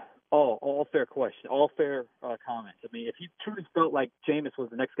 all fair question, all fair comments. I mean, if he truly felt like Jameis was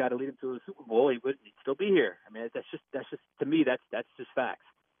the next guy to lead him to the Super Bowl, he'd still be here. I mean, that's just to me, that's just facts.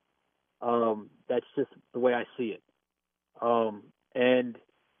 That's just the way I see it. And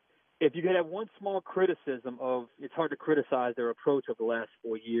if you could have one small criticism of, it's hard to criticize their approach of the last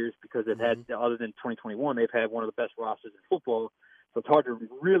 4 years because they've had, other than 2021, they've had one of the best rosters in football, so it's hard to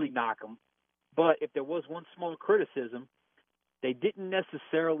really knock them. But if there was one small criticism, they didn't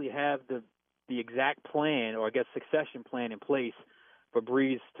necessarily have the exact plan, or I guess succession plan in place for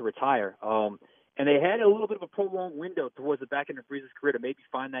Brees to retire. And they had a little bit of a prolonged window towards the back end of Brees' career to maybe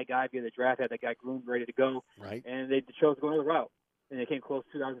find that guy via the draft, had that guy groomed, ready to go. Right. And they chose to go another route. And they came close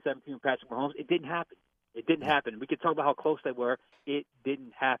to 2017 with Patrick Mahomes. It didn't happen. It didn't happen. We could talk about how close they were. It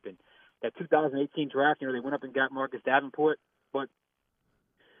didn't happen. That 2018 draft, they went up and got Marcus Davenport, but,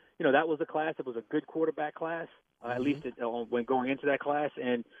 that was a class. It was a good quarterback class, at least when going into that class,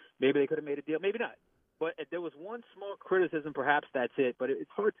 and maybe they could have made a deal, maybe not. But if there was one small criticism, perhaps that's it. But it's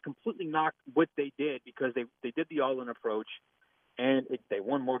hard to completely knock what they did because they did the all-in approach, and they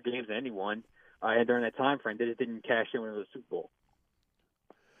won more games than anyone. And during that time frame, they just didn't cash in when it was the Super Bowl.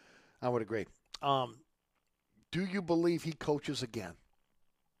 I would agree. Do you believe he coaches again?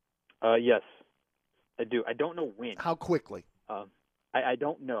 Yes, I do. I don't know when. How quickly? I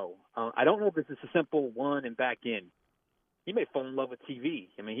don't know. I don't know if it's a simple one and back in. He may fall in love with TV.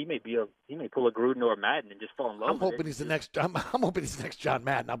 I mean, he may pull a Gruden or a Madden and just fall in love. I'm hoping he's the next. I'm hoping he's the next John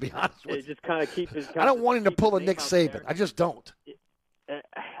Madden. I'll be honest with you. Just kind of keep his. I don't want him to pull a Nick Saban. I just don't.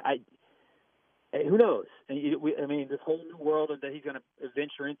 Who knows? I mean, this whole new world that he's going to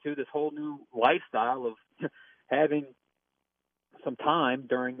venture into, this whole new lifestyle of having some time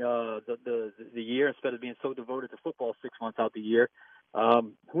during the year instead of being so devoted to football 6 months out the year.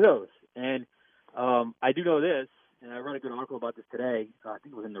 Who knows? And I do know this, and I read a good article about this today. I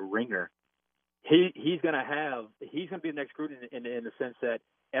think it was in the Ringer. He's going to be the next Gruden in the sense that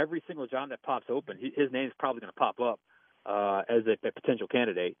every single job that pops open, his name's probably going to pop up as a potential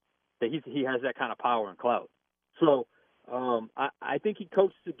candidate. That he has that kind of power and clout. So I think he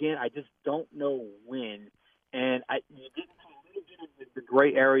coaches again. I just don't know when. And you get into a little bit of the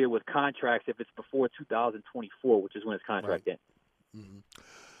gray area with contracts if it's before 2024, which is when his contract ends. Mm-hmm.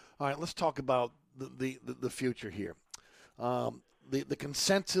 All right, let's talk about the future here. The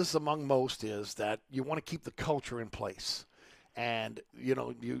consensus among most is that you want to keep the culture in place. And,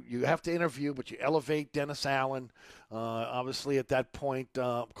 you have to interview, but you elevate Dennis Allen. Obviously, at that point,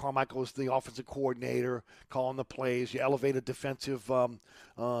 Carmichael is the offensive coordinator, calling the plays. You elevate a defensive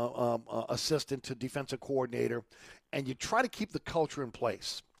assistant to defensive coordinator, and you try to keep the culture in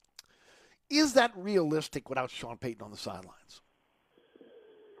place. Is that realistic without Sean Payton on the sidelines?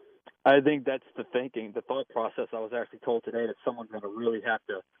 I think that's the thought process. I was actually told today that someone's going to really have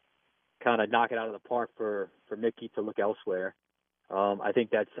to kind of knock it out of the park for Mickey to look elsewhere. I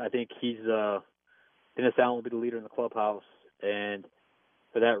think he's Dennis Allen will be the leader in the clubhouse, and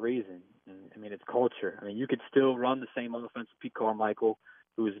for that reason, I mean, it's culture. I mean, you could still run the same offense with Pete Carmichael,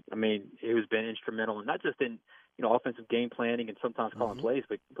 who's been instrumental, and not just in offensive game planning and sometimes calling plays,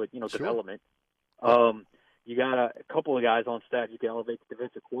 but development. You got a couple of guys on staff you can elevate the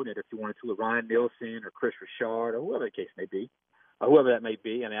defensive coordinator if you wanted to, with Ryan Nielsen or Chris Richard or whoever the case may be. Whoever that may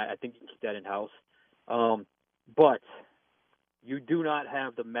be. I mean, I think you can keep that in-house. But you do not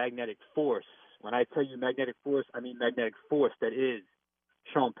have the magnetic force. When I tell you magnetic force, I mean magnetic force that is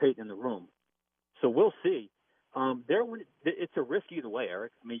Sean Payton in the room. So we'll see. It's a risk either way,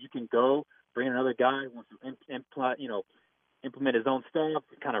 Eric. I mean, you can go bring in another guy who wants to implement his own stuff,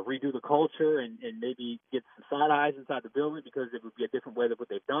 kind of redo the culture, and maybe get some side eyes inside the building because it would be a different way than what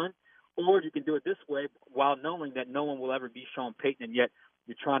they've done. Or you can do it this way while while knowing that no one will ever be Sean Payton, and yet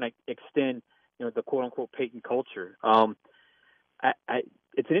you're trying to extend, the quote-unquote Payton culture.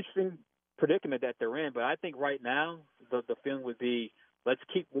 It's an interesting predicament that they're in, but I think right now the feeling would be, let's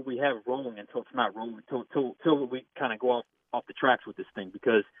keep what we have rolling until it's not rolling, until we kind of go off the tracks with this thing,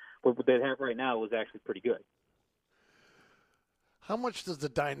 because what they have right now is actually pretty good. How much does the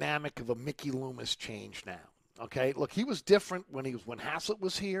dynamic of a Mickey Loomis change now? Okay, look, he was different when Haslett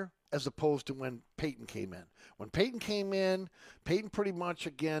was here as opposed to when Payton came in. When Payton came in, Payton pretty much,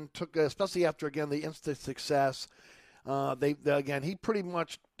 again, took, especially after, again, the instant success, he pretty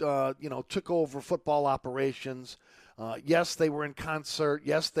much, took over football operations. Yes, they were in concert.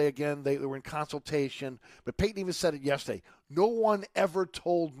 Yes, they were in consultation. But Payton even said it yesterday. No one ever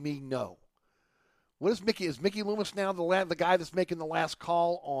told me no. What is Mickey? Is Mickey Loomis now the guy that's making the last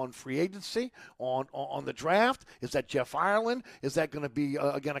call on free agency, on the draft? Is that Jeff Ireland? Is that going to be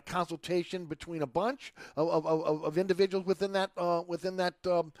again a consultation between a bunch of individuals within that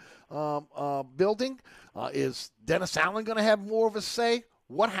building? Is Dennis Allen going to have more of a say?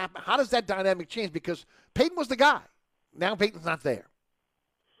 What happened? How does that dynamic change? Because Payton was the guy. Now Payton's not there.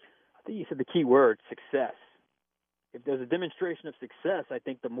 I think you said the key word: success. If there's a demonstration of success, I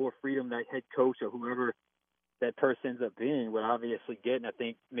think the more freedom that head coach or whoever that person ends up being would obviously get. And I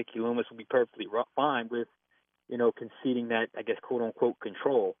think Mickey Loomis would be perfectly fine with, conceding that, I guess, quote unquote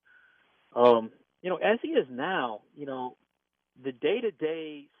control. As he is now, the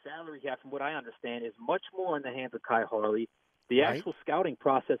day-to-day salary cap, from what I understand, is much more in the hands of Kai Harley. The actual scouting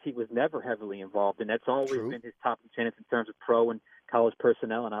process, he was never heavily involved in. That's always been his top lieutenant in terms of pro and college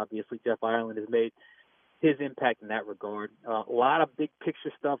personnel. And obviously Jeff Ireland has made his impact in that regard. A lot of big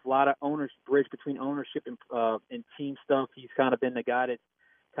picture stuff, a lot of bridge between ownership and team stuff. He's kind of been the guy that's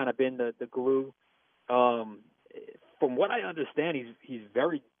kind of been the glue. From what I understand, he's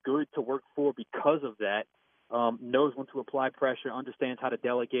very good to work for because of that. Knows when to apply pressure, understands how to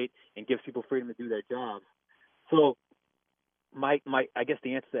delegate, and gives people freedom to do their jobs. So I guess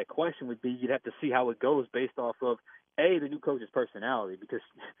the answer to that question would be you'd have to see how it goes based off of, the new coach's personality, because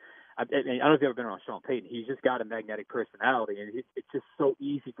I don't know if you've ever been around Sean Payton. He's just got a magnetic personality, and it's just so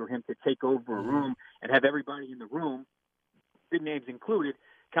easy for him to take over a room and have everybody in the room, big names included,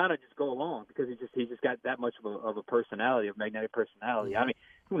 kind of just go along because he just got that much of a personality, of magnetic personality. I mean,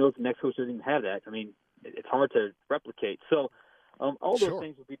 who knows? The next coach doesn't even have that. I mean, it's hard to replicate. So all those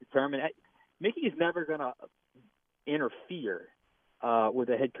things will be determined. Mickey is never going to interfere with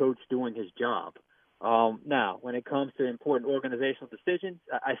a head coach doing his job. Now, when it comes to important organizational decisions,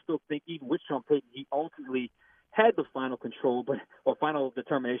 I still think even with Sean Payton, he ultimately had the final control, or final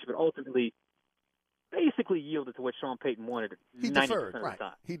determination, but ultimately basically yielded to what Sean Payton wanted 90% of the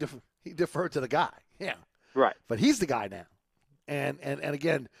time. He deferred to the guy. Yeah. Right. But he's the guy now. And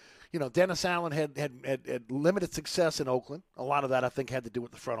again, Dennis Allen had limited success in Oakland. A lot of that, I think, had to do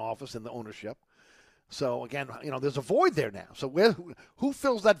with the front office and the ownership. So, again, there's a void there now. So who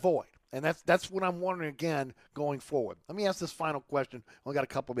fills that void? And that's what I'm wondering, again, going forward. Let me ask this final question. Only got a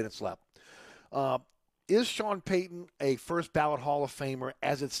couple minutes left. Is Sean Payton a first-ballot Hall of Famer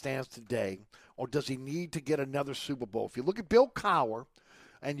as it stands today, or does he need to get another Super Bowl? If you look at Bill Cowher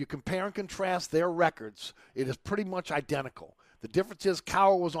and you compare and contrast their records, it is pretty much identical. The difference is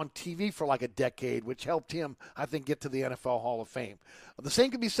Cowher was on TV for like a decade, which helped him, I think, get to the NFL Hall of Fame. The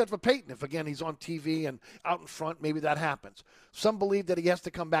same can be said for Payton. If, again, he's on TV and out in front, maybe that happens. Some believe that he has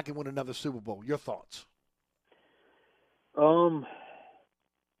to come back and win another Super Bowl. Your thoughts?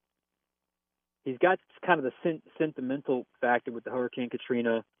 He's got kind of the sentimental factor with the Hurricane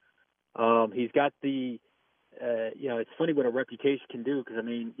Katrina. He's got the it's funny what a reputation can do because, I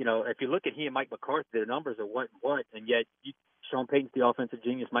mean, if you look at he and Mike McCarthy, the numbers are what, and yet Sean Payton's the offensive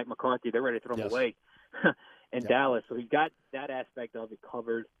genius. Mike McCarthy, they're ready to throw him away in Dallas. So he's got that aspect of it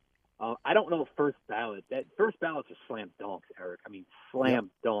covered. I don't know if first ballot. That first ballot's a slam dunks, Eric. I mean,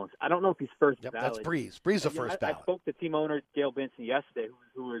 slam dunks. I don't know if he's first ballot. That's Breeze. Breeze the first ballot. I spoke to team owner Gail Benson yesterday,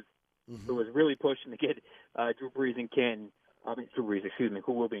 who was really pushing to get Drew Brees in Canton. Drew Brees,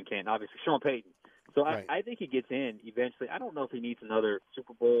 who will be in Canton, obviously, Sean Payton. So I think he gets in eventually. I don't know if he needs another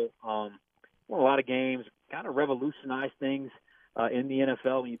Super Bowl. Won a lot of games, kind of revolutionized things in the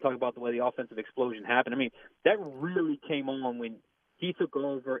NFL when you talk about the way the offensive explosion happened. I mean, that really came on when he took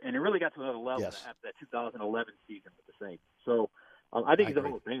over, and it really got to another level after that 2011 season with the Saints. So I think he's a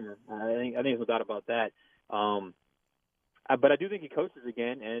Hall of Famer. I think there's no doubt about that. But I do think he coaches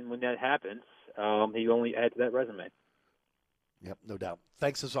again, and when that happens, he only adds to that resume. Yep, no doubt.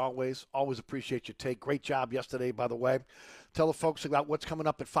 Thanks as always. Always appreciate your take. Great job yesterday, by the way. Tell the folks about what's coming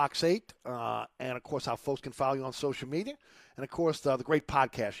up at Fox 8, and, of course, how folks can follow you on social media, and, of course, the great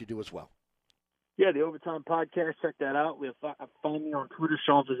podcast you do as well. Yeah, the Overtime Podcast. Check that out. Find me on Twitter,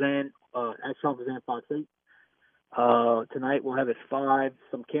 Sean Fazan, at Sean Fazan Fox 8. Tonight we'll have at 5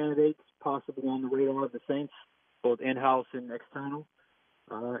 some candidates possibly on the radar of the Saints, both in-house and external.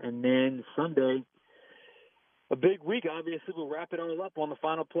 And then Sunday, a big week. Obviously, we'll wrap it all up on the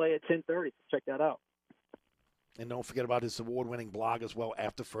final play at 10:30. Check that out. And don't forget about his award-winning blog as well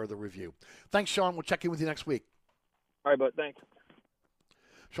after further review. Thanks, Sean. We'll check in with you next week. All right, bud. Thanks.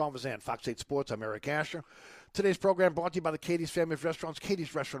 Sean Fazan, Fox 8 Sports. I'm Eric Asher. Today's program brought to you by the Katie's Family of Restaurants,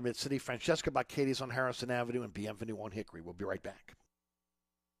 Katie's Restaurant in Mid-City, Francesca by Katie's on Harrison Avenue, and Bienvenue on Hickory. We'll be right back.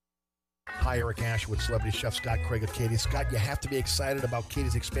 Hi, Eric Asher with celebrity chef Scott Craig of Katie's. Scott, you have to be excited about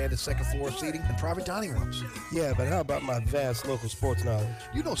Katie's expanded second floor seating and private dining rooms. Yeah, but how about my vast local sports knowledge?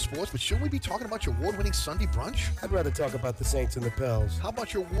 You know sports, but shouldn't we be talking about your award-winning Sunday brunch? I'd rather talk about the Saints and the Pels. How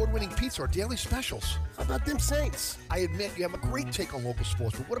about your award-winning pizza or daily specials? How about them Saints? I admit you have a great take on local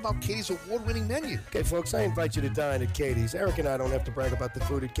sports, but what about Katie's award-winning menu? Okay, folks, I invite you to dine at Katie's. Eric and I don't have to brag about the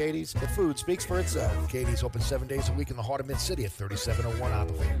food at Katie's. The food speaks for itself. Katie's open 7 days a week in the heart of Mid-City at 3701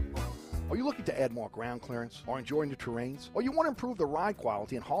 Opperville. Are you looking to add more ground clearance or enjoying the terrains? Or you want to improve the ride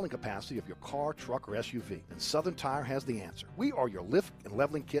quality and hauling capacity of your car, truck, or SUV? Then Southern Tire has the answer. We are your lift and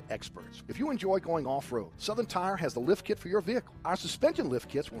leveling kit experts. If you enjoy going off-road, Southern Tire has the lift kit for your vehicle. Our suspension lift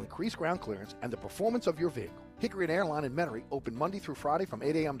kits will increase ground clearance and the performance of your vehicle. Hickory and Airline in Metairie open Monday through Friday from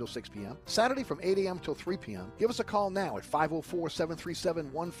 8 a.m. till 6 p.m., Saturday from 8 a.m. till 3 p.m. Give us a call now at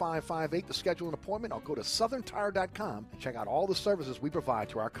 504-737-1558 to schedule an appointment, or go to southerntire.com and check out all the services we provide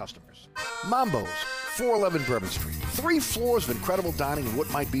to our customers. Mambo's, 411 Bourbon Street. 3 floors of incredible dining in what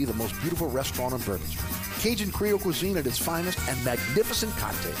might be the most beautiful restaurant on Bourbon Street. Cajun Creole cuisine at its finest and magnificent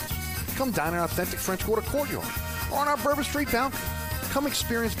cocktails. Come dine in our authentic French Quarter courtyard or on our Bourbon Street balcony. Come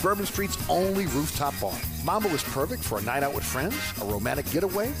experience Bourbon Street's only rooftop bar. Mambo is perfect for a night out with friends, a romantic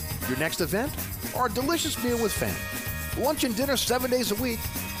getaway, your next event, or a delicious meal with family. Lunch and dinner 7 days a week.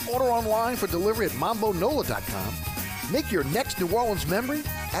 Order online for delivery at mambonola.com. Make your next New Orleans memory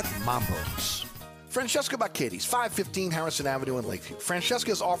at Mambo's. Francesca by Katie's, 515 Harrison Avenue in Lakeview.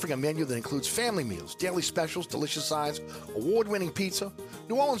 Francesca is offering a menu that includes family meals, daily specials, delicious sides, award-winning pizza,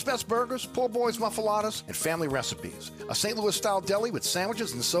 New Orleans' best burgers, poor boys' muffaladas, and family recipes. A St. Louis-style deli with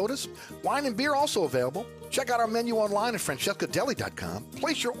sandwiches and sodas. Wine and beer also available. Check out our menu online at francescadeli.com.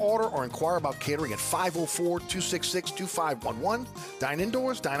 Place your order or inquire about catering at 504-266-2511. Dine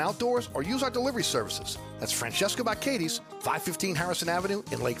indoors, dine outdoors, or use our delivery services. That's Francesca by Katie's, 515 Harrison Avenue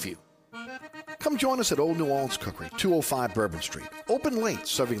in Lakeview. Come join us at Old New Orleans Cookery, 205 Bourbon Street. Open late,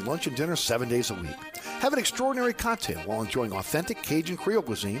 serving lunch and dinner 7 days a week. Have an extraordinary cocktail while enjoying authentic Cajun Creole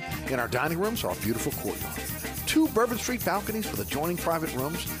cuisine in our dining rooms or our beautiful courtyard. 2 Bourbon Street balconies with adjoining private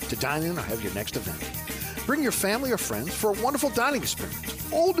rooms to dine in or have your next event. Bring your family or friends for a wonderful dining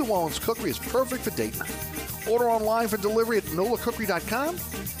experience. Old New Orleans Cookery is perfect for date night. Order online for delivery at nolacookery.com.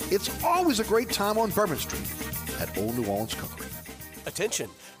 It's always a great time on Bourbon Street at Old New Orleans Cookery. Attention,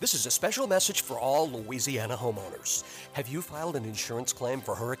 this is a special message for all Louisiana homeowners. Have you filed an insurance claim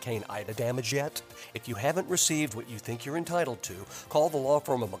for Hurricane Ida damage yet? If you haven't received what you think you're entitled to, call the law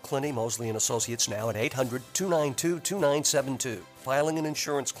firm of McClinney, Mosley & Associates now at 800-292-2972. Filing an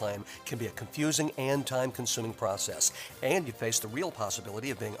insurance claim can be a confusing and time-consuming process, and you face the real possibility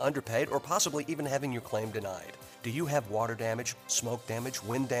of being underpaid or possibly even having your claim denied. Do you have water damage, smoke damage,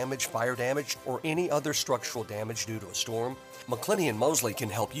 wind damage, fire damage, or any other structural damage due to a storm? McClinney & Mosley can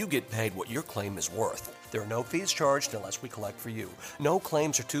help you get paid what your claim is worth. There are no fees charged unless we collect for you. No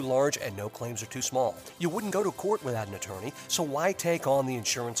claims are too large and no claims are too small. You wouldn't go to court without an attorney, so why take on the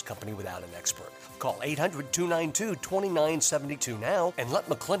insurance company without an expert? Call 800-292-2972 now and let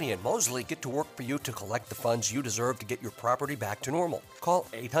McClinney & Mosley get to work for you to collect the funds you deserve to get your property back to normal. Call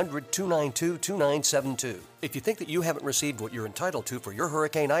 800-292-2972. If you think that you haven't received what you're entitled to for your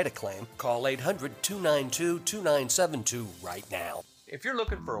Hurricane Ida claim, call 800-292-2972 right now. If you're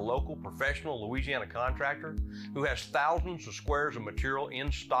looking for a local professional Louisiana contractor who has thousands of squares of material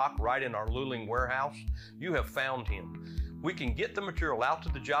in stock right in our Luling warehouse, you have found him. We can get the material out to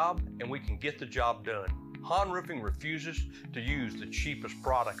the job and we can get the job done. Hahn Roofing refuses to use the cheapest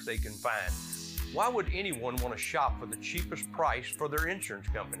products they can find. Why would anyone want to shop for the cheapest price for their insurance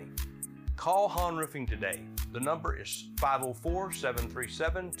company? Call Hahn Roofing today. The number is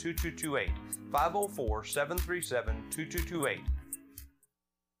 504-737-2228. 504-737-2228.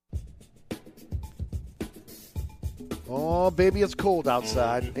 Oh, baby, it's cold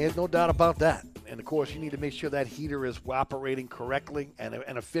outside. There's no doubt about that. And, of course, you need to make sure that heater is operating correctly and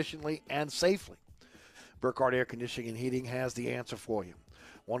efficiently and safely. Burkhardt Air Conditioning and Heating has the answer for you.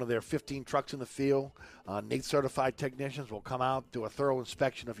 one of their 15 trucks in the field. NATE-certified technicians will come out, do a thorough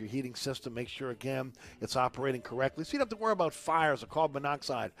inspection of your heating system, make sure, again, it's operating correctly. So you don't have to worry about fires or carbon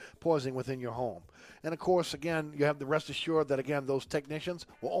monoxide poisoning within your home. And, of course, again, you have the rest assured that, again, those technicians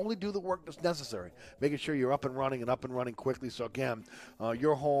will only do the work that's necessary, making sure you're up and running quickly. So, again,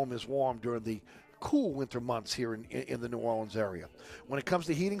 your home is warm during the cool winter months here in the New Orleans area. When it comes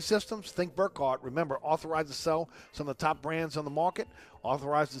to heating systems, think Burkhardt. Remember, authorized to sell some of the top brands on the market,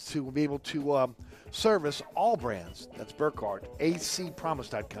 authorized to be able to service all brands. That's Burkhardt,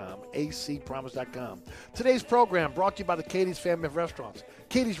 acpromise.com, acpromise.com. Today's program brought to you by the Katie's family of restaurants.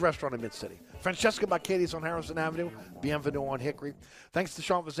 Katie's Restaurant in Mid-City. Francesca by Katie's on Harrison Avenue. Bienvenue on Hickory. Thanks to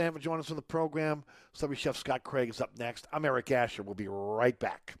Sean Vazan for joining us on the program. Celebrity Chef Scott Craig is up next. I'm Eric Asher. We'll be right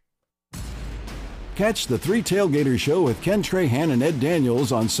back. Catch the Three Tailgaters Show with Ken Trahan and Ed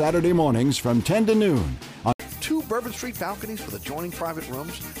Daniels on Saturday mornings from 10 to noon. 2 Bourbon Street balconies with adjoining private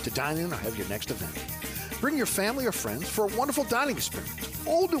rooms to dine in or have your next event. Bring your family or friends for a wonderful dining experience.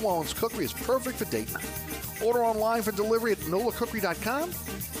 Old New Orleans Cookery is perfect for date night. Order online for delivery at nolacookery.com.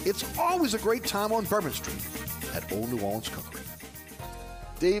 It's always a great time on Bourbon Street at Old New Orleans Cookery.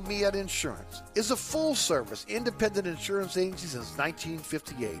 Dave Miette Insurance is a full-service independent insurance agency since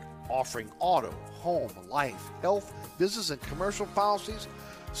 1958, offering auto, home, life, health, business, and commercial policies,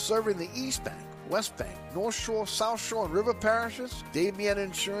 serving the East Bank, West Bank, North Shore, South Shore, and River parishes. Dave Miette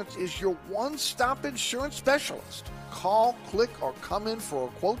Insurance is your one-stop insurance specialist. Call, click, or come in for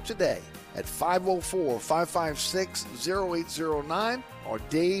a quote today at 504-556-0809 or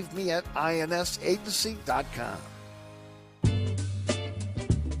DaveMietteINSAgency.com.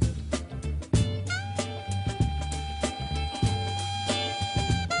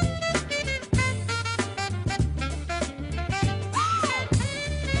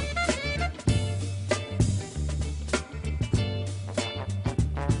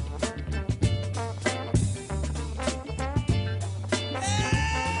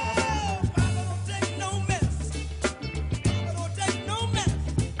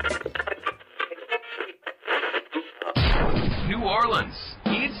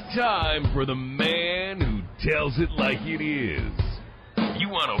 Time for the man who tells it like it is. You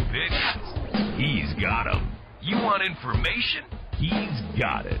want opinions? He's got them. You want information? He's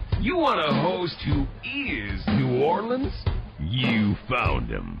got it. You want a host who is New Orleans? You found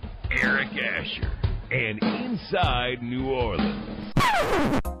him. Eric Asher and Inside New Orleans.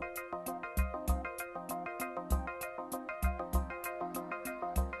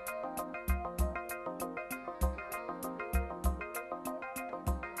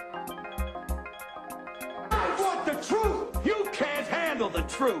 The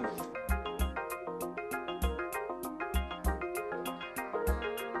truth.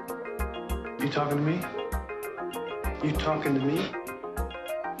 You talking to me? You talking to me?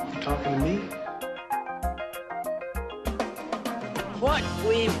 You talking to me? What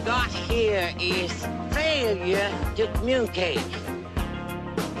we've got here is failure to communicate.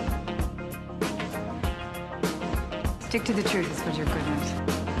 Stick to the truth is what you're good at.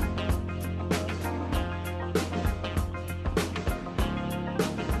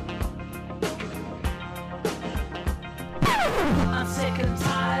 I'm sick and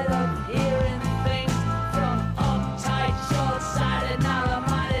tired of hearing things from uptight, short-sighted,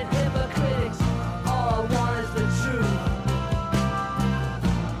 narrow-minded hypocrites. All I want is the truth.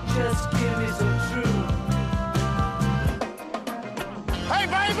 Just give me some truth. Hey,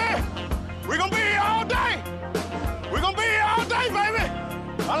 baby! We're gonna be here all day! We're gonna be here all day, baby!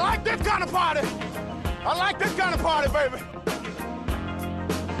 I like this kind of party! I like this kind of party, baby!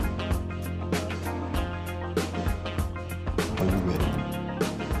 Are you ready?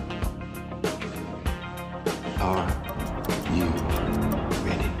 Are you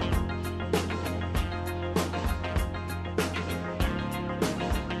ready?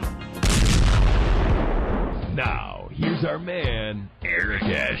 Now, here's our man, Eric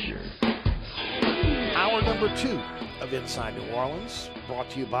Asher. Hour number 2 of Inside New Orleans, brought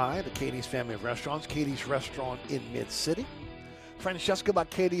to you by the Katie's family of restaurants, Katie's Restaurant in Mid-City. Francesca by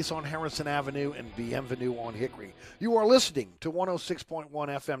Katie's on Harrison Avenue and Bienvenue on Hickory. You are listening to 106.1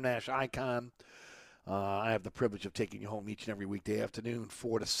 FM Nash Icon. I have the privilege of taking you home each and every weekday afternoon,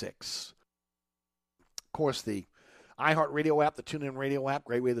 4 to 6. Of course, the iHeartRadio app, the TuneIn Radio app,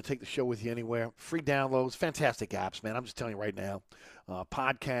 great way to take the show with you anywhere. Free downloads, fantastic apps, man. I'm just telling you right now.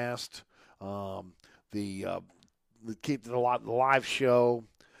 Podcast, the live show,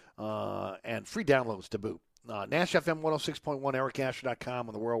 and free downloads to boot. Nash FM 106.1, ericasher.com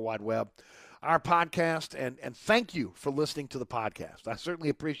on the World Wide Web. our podcast, and thank you for listening to the podcast. I certainly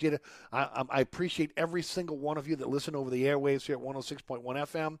appreciate it. I appreciate every single one of you that listen over the airwaves here at 106.1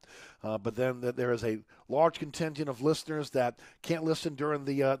 FM, but then there is a large contingent of listeners that can't listen during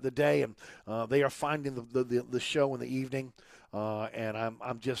the day, and they are finding the show in the evening, and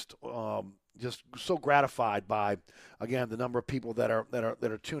I'm just so gratified by, again, the number of people that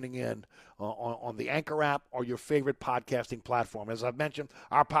are tuning in on the Anchor app or your favorite podcasting platform. As I've mentioned,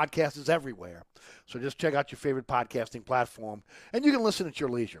 our podcast is everywhere. So just check out your favorite podcasting platform, and you can listen at your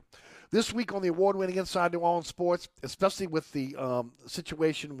leisure. This week on the award-winning Inside New Orleans Sports, especially with the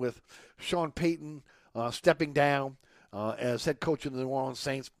situation with Sean Payton stepping down as head coach of the New Orleans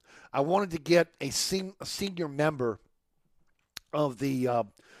Saints, I wanted to get a senior member of the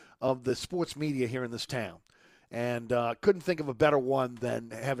sports media here in this town. And couldn't think of a better one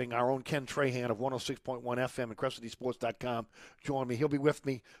than having our own Ken Trahan of 106.1 FM and CrescentCitySports.com join me. He'll be with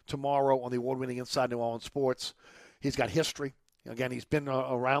me tomorrow on the award-winning Inside New Orleans Sports. He's got history. Again, he's been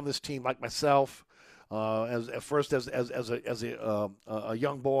around this team like myself, as a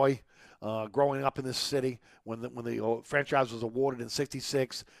young boy growing up in this city when the franchise was awarded in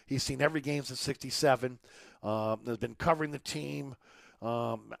 '66. He's seen every game since '67. Has been covering the team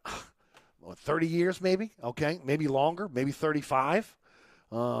 30 years maybe, okay, maybe longer, maybe 35.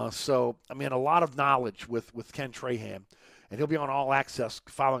 So, I mean, a lot of knowledge with Ken Trahan. And he'll be on All Access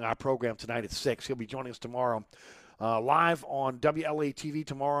following our program tonight at 6. He'll be joining us tomorrow live on WLA-TV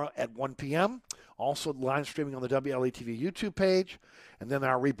tomorrow at 1 p.m. Also live streaming on the WLA-TV YouTube page. And then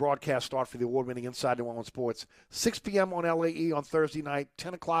our rebroadcast start for the award-winning Inside New Orleans Sports, 6 p.m. on LAE on Thursday night,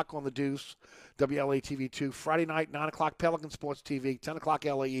 10 o'clock on The Deuce, WLA-TV2. Friday night, 9 o'clock, Pelican Sports TV, 10 o'clock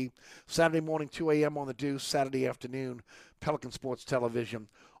LAE. Saturday morning, 2 a.m. on The Deuce. Saturday afternoon, Pelican Sports Television.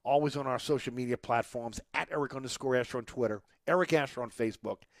 Always on our social media platforms, at Eric_Asher on Twitter, Eric Asher on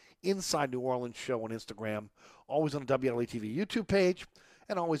Facebook, Inside New Orleans Show on Instagram. Always on the WLA-TV YouTube page,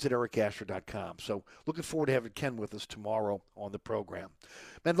 and always at ericasher.com. So looking forward to having Ken with us tomorrow on the program.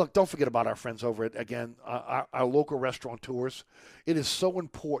 Man, look, don't forget about our friends over at, again, our local restaurateurs. It is so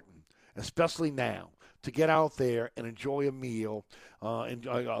important, especially now, to get out there and enjoy a meal,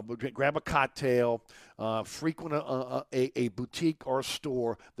 grab a cocktail, frequent a boutique or a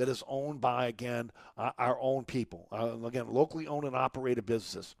store that is owned by, again, our own people. Again, locally owned and operated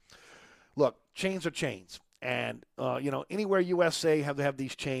businesses. Look, chains are chains. And, anywhere USA have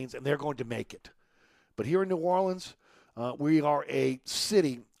these chains, and they're going to make it. But here in New Orleans, we are a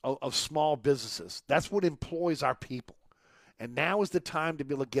city of small businesses. That's what employs our people. And now is the time to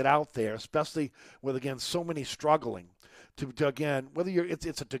be able to get out there, especially with, again, so many struggling. To again, whether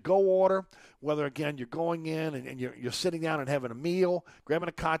it's a to-go order, whether, again, you're going in and you're sitting down and having a meal, grabbing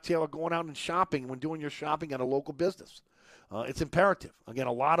a cocktail, or going out and shopping when doing your shopping at a local business. It's imperative. Again,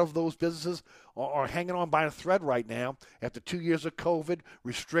 a lot of those businesses are hanging on by a thread right now after 2 years of COVID,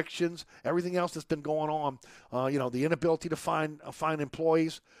 restrictions, everything else that's been going on, the inability to find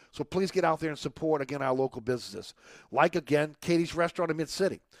employees. So please get out there and support, again, our local businesses. Like, again, Katie's Restaurant in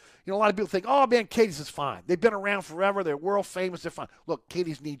Mid-City. A lot of people think, oh, man, Katie's is fine. They've been around forever. They're world famous. They're fine. Look,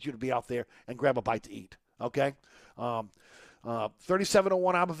 Katie's needs you to be out there and grab a bite to eat, okay?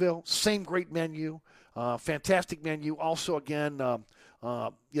 3701 Abbeville, same great menu. Fantastic menu. Also, again,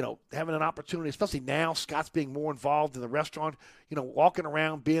 having an opportunity, especially now, Scott's being more involved in the restaurant, walking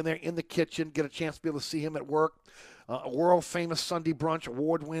around, being there in the kitchen, get a chance to be able to see him at work. A world-famous Sunday brunch,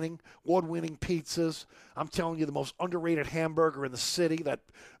 award-winning pizzas. I'm telling you, the most underrated hamburger in the city. But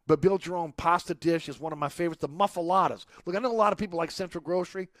build-your-own pasta dish is one of my favorites. The muffaladas. Look, I know a lot of people like Central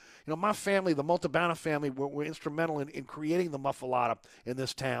Grocery. My family, the Montalbano family, were instrumental in creating the muffalata in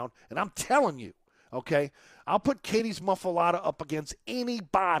this town. And I'm telling you, okay, I'll put Katie's Muffalata up against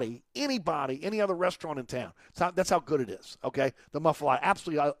anybody, any other restaurant in town. That's how good it is, okay? The Muffalata.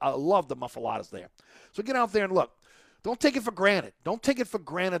 Absolutely, I love the Muffalatas there. So get out there and look. Don't take it for granted. Don't take it for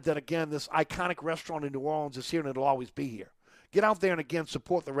granted that, again, this iconic restaurant in New Orleans is here and it'll always be here. Get out there and, again,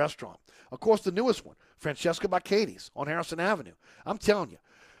 support the restaurant. Of course, the newest one, Francesca by Katie's on Harrison Avenue. I'm telling you,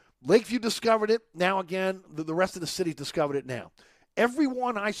 Lakeview discovered it. Now, again, the rest of the city discovered it now.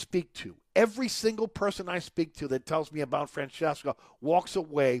 Everyone I speak to, every single person I speak to that tells me about Francesca walks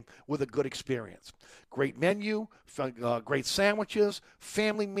away with a good experience. Great menu, great sandwiches,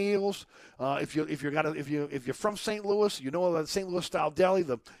 family meals. If you're from St. Louis, you know the St. Louis style deli.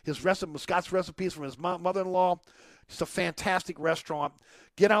 Scott's recipes from his mother-in-law. Just a fantastic restaurant.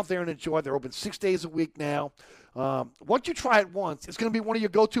 Get out there and enjoy. They're open 6 days a week now. Once you try it once, it's going to be one of your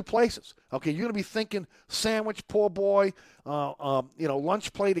go-to places. Okay, you're going to be thinking sandwich, poor boy,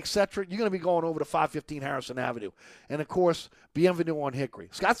 lunch plate, etc. You're going to be going over to 515 Harrison Avenue. And, of course, Bienvenue on Hickory.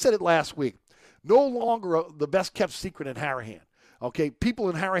 Scott said it last week. No longer the best-kept secret in Harahan. Okay, people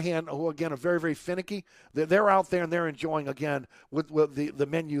in Harahan who, again, are very, very finicky, they're out there and they're enjoying, again, with the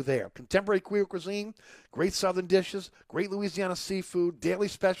menu there. Contemporary Creole cuisine, great Southern dishes, great Louisiana seafood, daily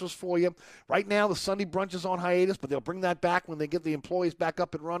specials for you. Right now, the Sunday brunch is on hiatus, but they'll bring that back when they get the employees back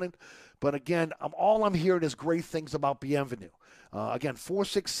up and running. But, again, all I'm hearing is great things about Bienvenue. Again,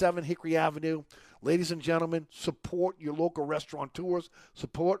 467 Hickory Avenue. Ladies and gentlemen, support your local restaurateurs.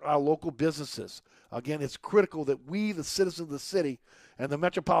 Support our local businesses. Again, it's critical that we, the citizens of the city and the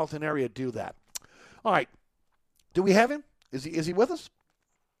metropolitan area, do that. All right. Do we have him? Is he with us?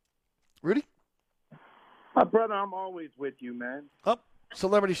 Rudy? My brother, I'm always with you, man. Oh,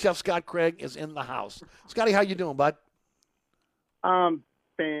 celebrity chef Scott Craig is in the house. Scotty, how you doing, bud? I'm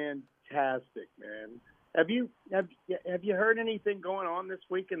fantastic, man. Have you heard anything going on this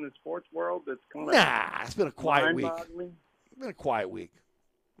week in the sports world that's kind of it's been a quiet week. It's been a quiet week.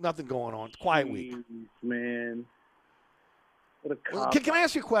 Nothing going on. It's a quiet week. Man. Can I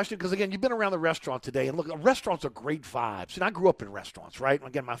ask you a question? Because, again, you've been around the restaurant today. And, look, restaurants are great vibes. And I grew up in restaurants, right?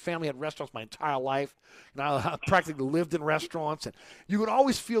 Again, my family had restaurants my entire life. And I practically lived in restaurants. And you would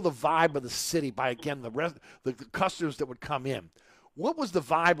always feel the vibe of the city by, again, the customers that would come in. What was the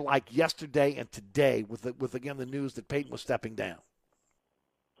vibe like yesterday and today with again, the news that Peyton was stepping down?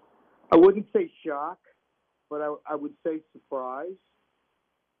 I wouldn't say shock, but I would say surprise.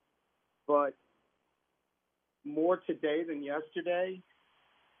 But more today than yesterday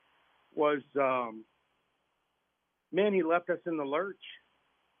was, man, he left us in the lurch.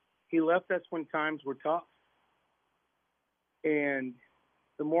 He left us when times were tough. And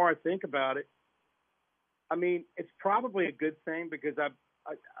the more I think about it, I mean, it's probably a good thing because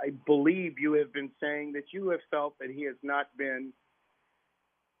I believe you have been saying that you have felt that he has not been,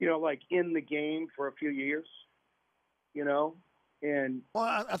 like in the game for a few years, and.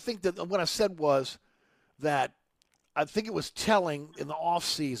 Well, I think that what I said was that I think it was telling in the off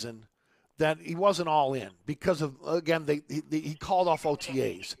season that he wasn't all in because of, again, he called off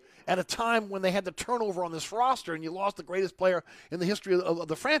OTAs at a time when they had the turnover on this roster and you lost the greatest player in the history of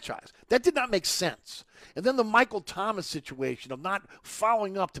the franchise. That did not make sense. And then the Michael Thomas situation of not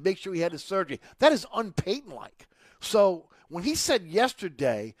following up to make sure he had his surgery, that is un-Peyton-like. So when he said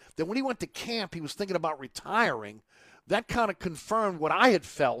yesterday that when he went to camp he was thinking about retiring, that kind of confirmed what I had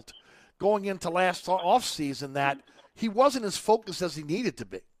felt going into last offseason, that he wasn't as focused as he needed to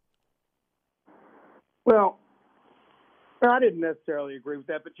be. Well, I didn't necessarily agree with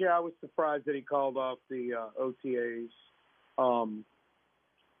that, but yeah, I was surprised that he called off the OTAs. I'm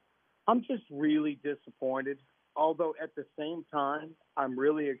just really disappointed, although at the same time, I'm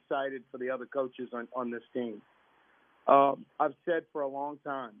really excited for the other coaches on this team. I've said for a long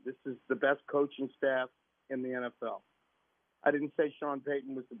time, this is the best coaching staff in the NFL. I didn't say Sean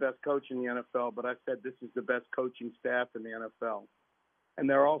Payton was the best coach in the NFL, but I said this is the best coaching staff in the NFL. And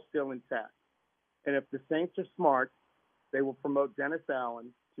they're all still intact. And if the Saints are smart, they will promote Dennis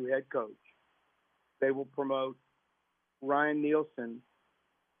Allen to head coach. They will promote Ryan Nielsen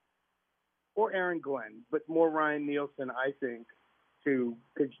or Aaron Glenn, but more Ryan Nielsen, I think,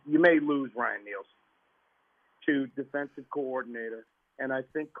 because you may lose Ryan Nielsen, to defensive coordinator. And I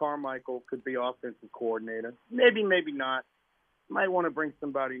think Carmichael could be offensive coordinator. Maybe, maybe not. Might want to bring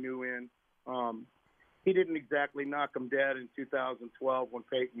somebody new in. He didn't exactly knock him dead in 2012 when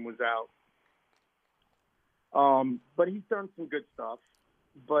Peyton was out. But he's done some good stuff.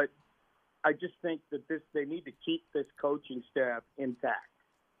 But I just think that they need to keep this coaching staff intact.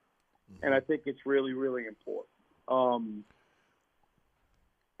 Mm-hmm. And I think it's really, really important.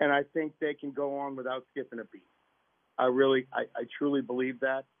 And I think they can go on without skipping a beat. I truly believe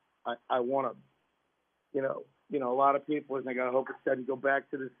that. I want to, a lot of people are thinking, I hope it doesn't go back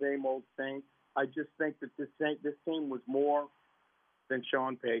to the same old Saints. I just think that this team was more than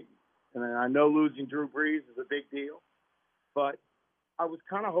Sean Payton. And I know losing Drew Brees is a big deal, but I was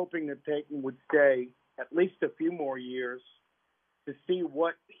kind of hoping that Payton would stay at least a few more years to see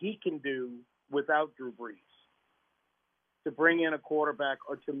what he can do without Drew Brees, to bring in a quarterback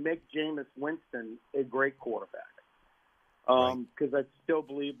or to make Jameis Winston a great quarterback. Because I still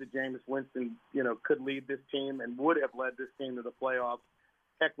believe that Jameis Winston, could lead this team and would have led this team to the playoffs.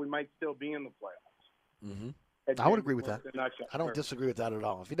 Heck, we might still be in the playoffs. Mm-hmm. I would agree with that. I don't disagree with that at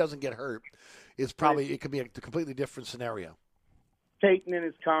all. If he doesn't get hurt, it could be a completely different scenario. Peyton in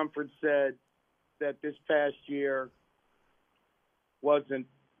his conference said that this past year wasn't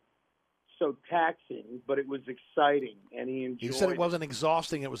so taxing, but it was exciting, and he enjoyed it. You said it wasn't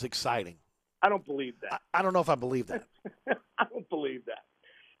exhausting, it was exciting. I don't believe that. I don't know if I believe that. I don't believe that.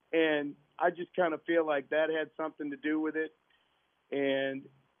 And I just kind of feel like that had something to do with it. And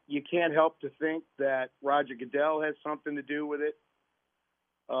you can't help to think that Roger Goodell has something to do with it.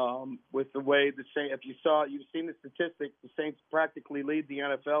 With the way the Saints, you've seen the statistics, the Saints practically lead the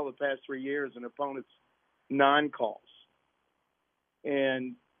NFL the past 3 years in opponents' non-calls.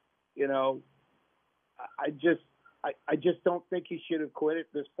 And, you know, I just don't think he should have quit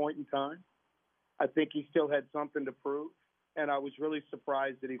at this point in time. I think he still had something to prove, and I was really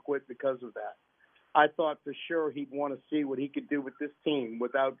surprised that he quit because of that. I thought for sure he'd want to see what he could do with this team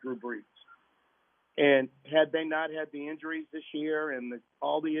without Drew Brees. And had they not had the injuries this year and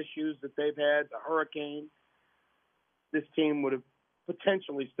all the issues that they've had, the hurricane, this team would have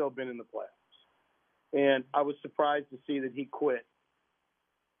potentially still been in the playoffs. And I was surprised to see that he quit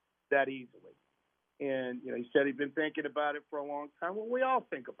that easily. And, you know, he said he'd been thinking about it for a long time. Well, we all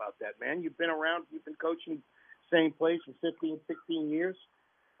think about that, man. You've been around, you've been coaching the same place for 15, 16 years.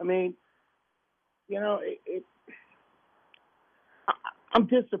 I mean, you know, I'm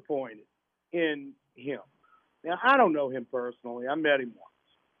disappointed in him. Now, I don't know him personally. I met him once,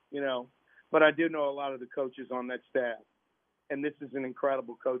 you know, but I do know a lot of the coaches on that staff. And this is an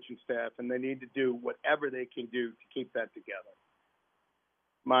incredible coaching staff, and they need to do whatever they can do to keep that together.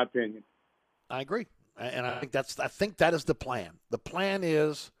 My opinion. I agree, and I think that is the plan. The plan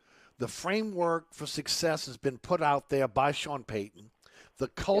is the framework for success has been put out there by Sean Payton. The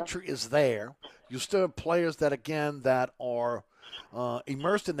culture is there. You still have players that are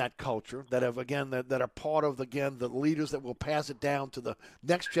immersed in that culture, that are part of the leaders that will pass it down to the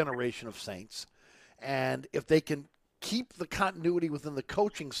next generation of Saints. And if they can keep the continuity within the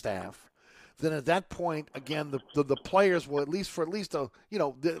coaching staff, then at that point, again, the players will at least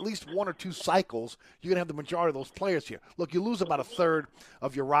one or two cycles, you're going to have the majority of those players here. Look, you lose about a third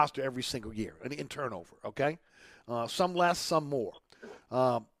of your roster every single year in turnover, okay? Some less, some more.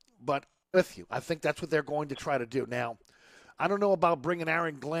 But with you, I think that's what they're going to try to do. Now, I don't know about bringing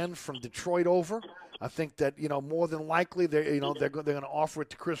Aaron Glenn from Detroit over. I think that, you know, more than likely they're going to offer it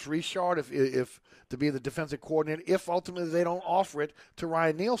to Chris Richard if to be the defensive coordinator, if ultimately they don't offer it to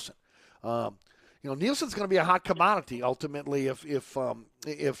Ryan Nielsen. Nielsen's going to be a hot commodity ultimately if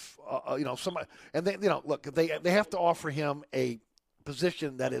somebody, and they, look, they have to offer him a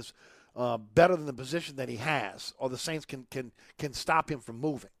position that is better than the position that he has, or the Saints can stop him from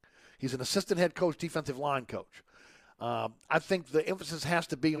moving. He's an assistant head coach, defensive line coach. I think the emphasis has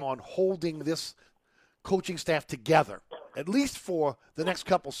to be on holding this coaching staff together, at least for the next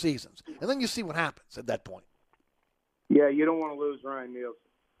couple seasons, and then you see what happens at that point. Yeah, you don't want to lose Ryan Nielsen.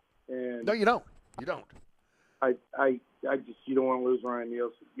 And no, you don't. You don't. You don't want to lose Ryan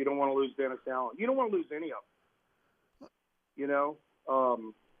Nielsen. You don't want to lose Dennis Allen. You don't want to lose any of them. You know?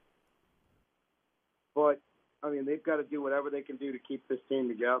 But, I mean, they've got to do whatever they can do to keep this team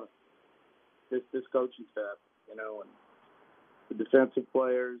together, this coaching staff, you know, and the defensive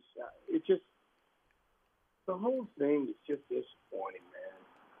players. The whole thing is just disappointing, man.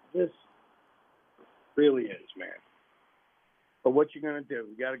 This really is, man. But what you going to do?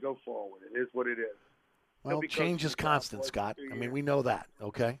 You got to go forward. It is what it is. Well, change is constant, Scott. I mean, we know that,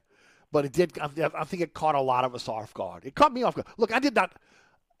 okay? But it did. I think it caught a lot of us off guard. It caught me off guard. Look, I did not,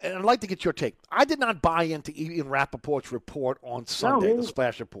 and I'd like to get your take. I did not buy into Ian Rappaport's report on Sunday, the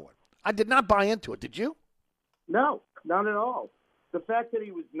Splash Report. I did not buy into it. Did you? No, not at all. The fact that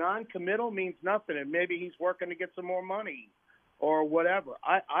he was non-committal means nothing, and maybe he's working to get some more money or whatever.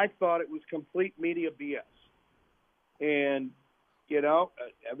 I thought it was complete media BS. And, you know,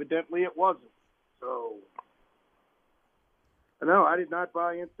 evidently it wasn't. So, no, I did not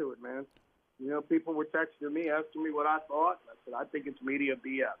buy into it, man. You know, people were texting me, asking me what I thought. I said, I think it's media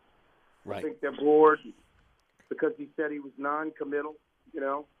BS. Right. I think they're bored because he said he was non-committal, you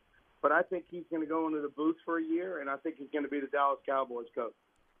know. But I think he's going to go into the booth for a year, and I think he's going to be the Dallas Cowboys coach.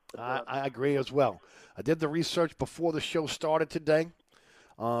 I agree as well. I did the research before the show started today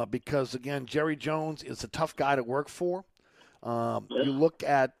because, again, Jerry Jones is a tough guy to work for. You look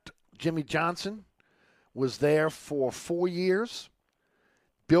at Jimmy Johnson was there for 4 years.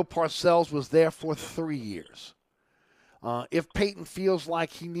 Bill Parcells was there for 3 years. If Peyton feels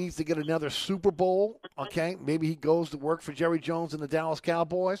like he needs to get another Super Bowl, okay, maybe he goes to work for Jerry Jones and the Dallas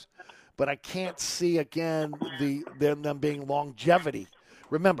Cowboys. But I can't see, again, them being longevity.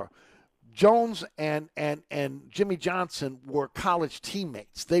 Remember, Jones and Jimmy Johnson were college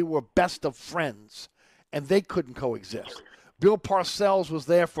teammates. They were best of friends, and they couldn't coexist. Bill Parcells was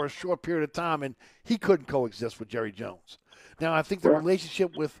there for a short period of time, and he couldn't coexist with Jerry Jones. Now, I think the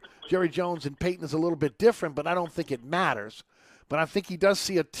relationship with Jerry Jones and Peyton is a little bit different, but I don't think it matters. But I think he does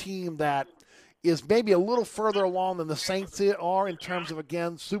see a team that is maybe a little further along than the Saints are in terms of,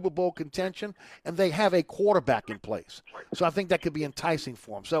 again, Super Bowl contention, and they have a quarterback in place. So I think that could be enticing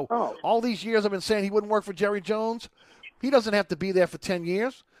for him. So all these years I've been saying he wouldn't work for Jerry Jones. He doesn't have to be there for 10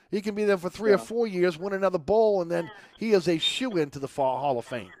 years. He can be there for 3 or 4 years, win another bowl, and then he is a shoo-in to the Hall of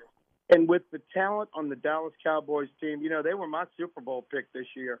Fame. And with the talent on the Dallas Cowboys team, they were my Super Bowl pick this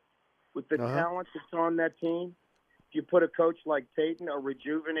year. With the talent that's on that team, if you put a coach like Peyton, a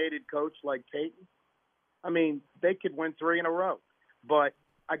rejuvenated coach like Peyton, I mean, they could win 3 in a row. But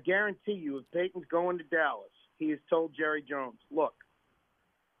I guarantee you, if Peyton's going to Dallas, he has told Jerry Jones, look,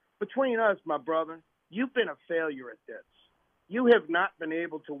 between us, my brother, you've been a failure at this. You have not been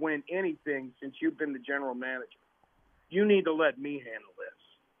able to win anything since you've been the general manager. You need to let me handle this.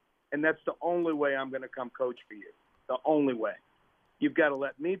 And that's the only way I'm going to come coach for you. The only way. You've got to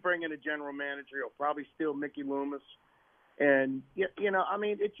let me bring in a general manager. He'll probably steal Mickey Loomis. And, I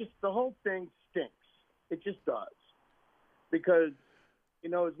mean, it just, the whole thing stinks. It just does. Because,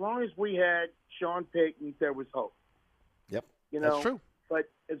 as long as we had Sean Payton, there was hope. Yep, that's true. But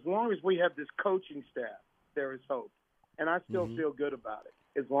as long as we have this coaching staff, there is hope. And I still feel good about it,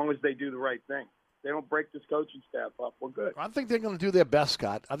 as long as they do the right thing. They don't break this coaching staff up, we're good. I think they're going to do their best,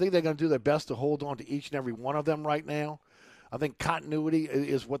 Scott. I think they're going to do their best to hold on to each and every one of them right now. I think continuity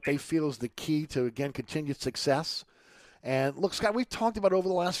is what they feel is the key to, again, continued success. And, look, Scott, we've talked about over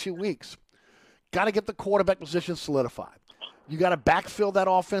the last few weeks. Got to get the quarterback position solidified. You got to backfill that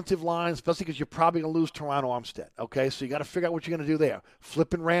offensive line, especially because you're probably going to lose Teron Armstead, okay? So you got to figure out what you're going to do there.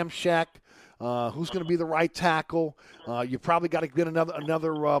 Flipping Ramczyk. Who's going to be the right tackle? You probably got to get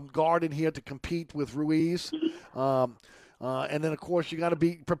another guard in here to compete with Ruiz. And then, of course, you got to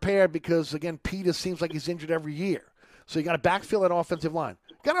be prepared because, again, Peters seems like he's injured every year. So you got to backfill that offensive line.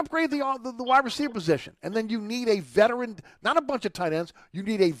 Got to upgrade the wide receiver position. And then you need a veteran, not a bunch of tight ends. You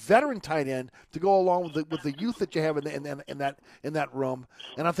need a veteran tight end to go along with the youth that you have in that room.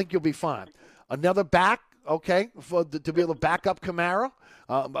 And I think you'll be fine. Another back, okay, to be able to back up Kamara.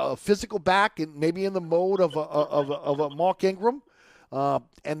 A physical back, and maybe in the mode of a Mark Ingram,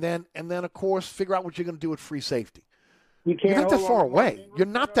 and then of course figure out what you're going to do with free safety. You're not that far away. You're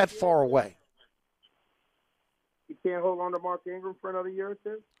not that far away. You can't hold on to Mark Ingram for another year or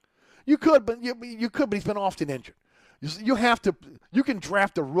two. You could, but he's been often injured. You have to. You can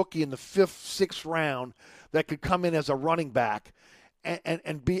draft a rookie in the 5th, 6th round that could come in as a running back.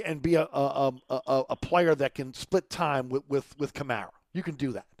 And be a player that can split time with Kamara. You can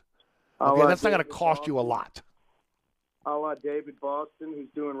do that. Okay, that's not going to cost you a lot. A la David Boston, who's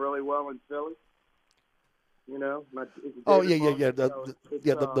doing really well in Philly. The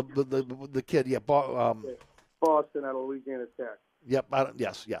kid, Boston out of Louisiana Tech. Yep.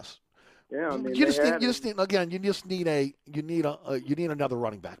 Yes. Yeah, I mean, you just need another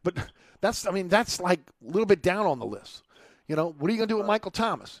running back. But that's like a little bit down on the list. What are you going to do with Michael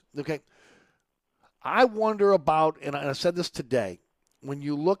Thomas? Okay. I wonder about, and I said this today, when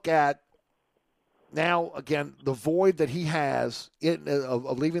you look at now, again, the void that he has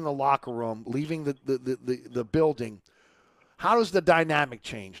of leaving the locker room, leaving the building, how does the dynamic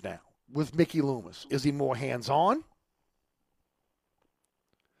change now with Mickey Loomis? Is he more hands-on?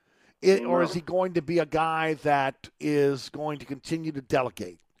 Or is he going to be a guy that is going to continue to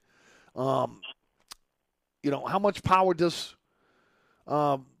delegate? How much power does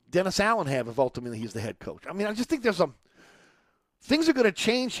Dennis Allen have if ultimately he's the head coach? I mean, I just think things are going to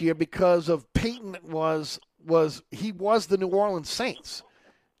change here because of Peyton was the New Orleans Saints.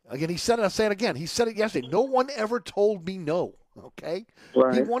 Again, he said it, I say it again. He said it yesterday. No one ever told me no, okay?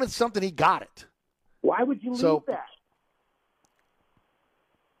 Right. He wanted something, he got it. Why would you leave that?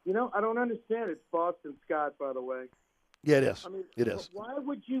 I don't understand. It's Boston Scott, by the way. Yeah, it is. I mean, it is. Why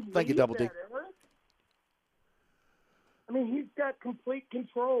would you leave Thank you, Double that, D. Eric? I mean, he's got complete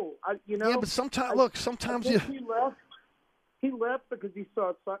control. Yeah, but sometimes you. He left because he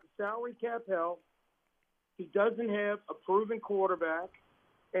saw salary cap hell. He doesn't have a proven quarterback,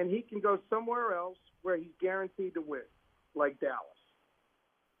 and he can go somewhere else where he's guaranteed to win, like Dallas.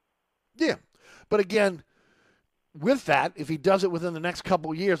 Yeah, but again, with that, if he does it within the next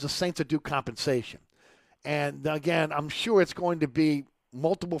couple of years, the Saints are due compensation. And again, I'm sure it's going to be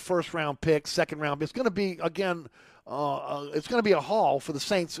multiple first-round picks, second-round. It's going to be, again, it's going to be a haul for the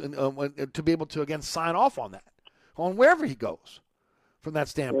Saints to be able to, again, sign off on that, on wherever he goes from that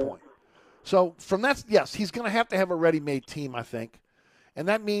standpoint. Yeah. So from that, yes, he's going to have a ready-made team, I think. And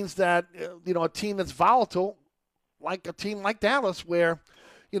that means that, a team that's volatile, like a team like Dallas, where,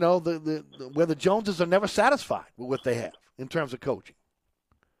 where the Joneses are never satisfied with what they have. in terms of coaching.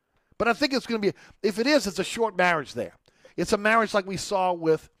 But I think it's going to be, if it is, it's a short marriage there. It's a marriage like we saw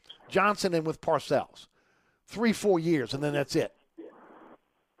with Johnson and with Parcells. 3-4 years, and then that's it.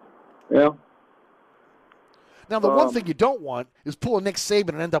 Yeah. Now, the one thing you don't want is pull a Nick Saban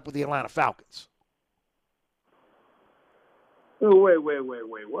and end up with the Atlanta Falcons.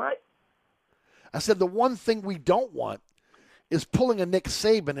 Wait, what? I said the one thing we don't want is pulling a Nick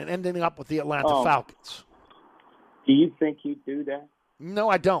Saban and ending up with the Atlanta Falcons. Do you think he'd do that? No,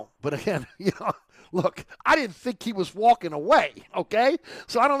 I don't. But again, look, I didn't think he was walking away, okay?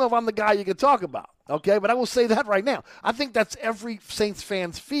 So I don't know if I'm the guy you can talk about, okay? But I will say that right now. I think that's every Saints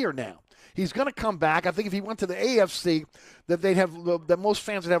fan's fear now. He's going to come back. I think if he went to the AFC, that most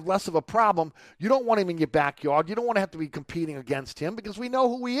fans would have less of a problem. You don't want him in your backyard. You don't want to have to be competing against him because we know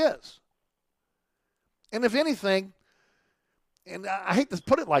who he is. And if anything, and I hate to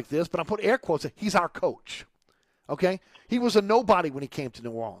put it like this, but I put air quotes, he's our coach, okay? He was a nobody when he came to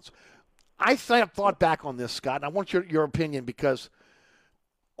New Orleans. I thought back on this, Scott, and I want your opinion because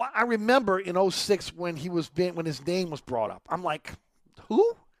I remember in 2006 when his name was brought up. I'm like,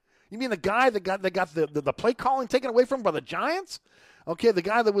 who? You mean the guy that got the play calling taken away from him by the Giants? Okay, the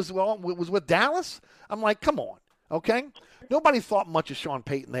guy that was with Dallas? I'm like, come on, okay? Nobody thought much of Sean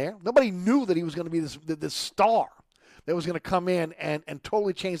Payton there. Nobody knew that he was going to be this star that was going to come in and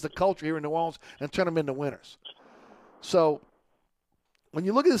totally change the culture here in New Orleans and turn them into winners. So when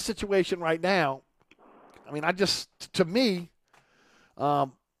you look at the situation right now, I mean, I think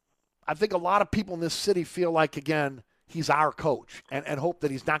a lot of people in this city feel like, again, he's our coach and hope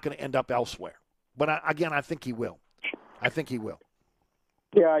that he's not going to end up elsewhere. But, I think he will. I think he will.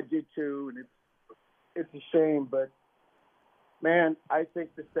 Yeah, I do too. And it's a shame. But, man, I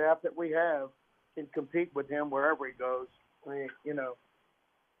think the staff that we have can compete with him wherever he goes. I mean,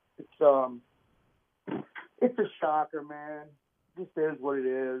 it's a shocker, man. It just is what it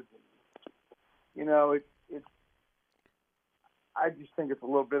is. I just think it's a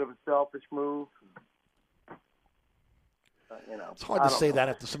little bit of a selfish move. It's hard to say that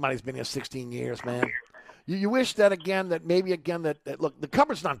after somebody's been here 16 years, man. You wish that look, the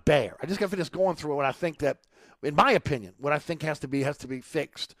cupboard's not bare. I just got to finish going through what I think that, in my opinion, what I think has to be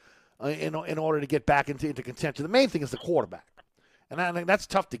fixed in order to get back into contention. The main thing is the quarterback, and I think that's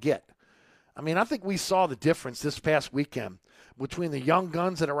tough to get. I mean, I think we saw the difference this past weekend between the young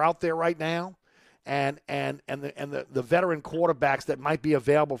guns that are out there right now and the veteran quarterbacks that might be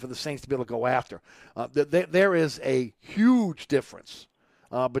available for the Saints to be able to go after. There is a huge difference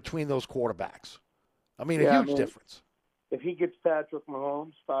between those quarterbacks. I mean, a huge difference. If he gets Patrick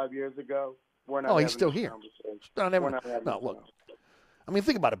Mahomes 5 years ago, we're not. Oh, he's still here. Look. I mean,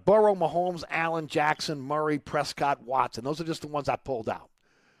 think about it. Burrow, Mahomes, Allen, Jackson, Murray, Prescott, Watson. Those are just the ones I pulled out.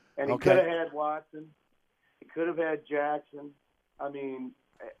 And he could have had Watson. He could have had Jackson. I mean,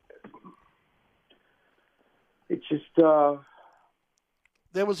 it's just.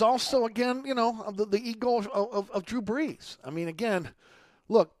 There was also, again, the ego of Drew Brees. I mean, again,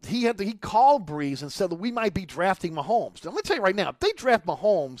 look, he called Brees and said that we might be drafting Mahomes. Now, let me tell you right now, if they draft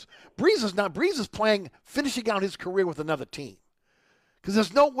Mahomes, Brees is finishing out his career with another team. Because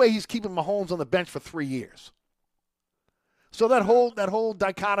there's no way he's keeping Mahomes on the bench for 3 years. So that whole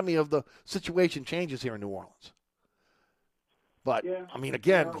dichotomy of the situation changes here in New Orleans. But, I mean,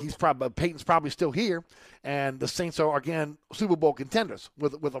 again, Peyton's probably still here, and the Saints are, again, Super Bowl contenders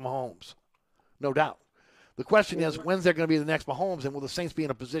with the Mahomes, no doubt. The question is, when's there going to be the next Mahomes, and will the Saints be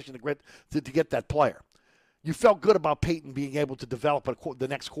in a position to get that player? You felt good about Peyton being able to develop the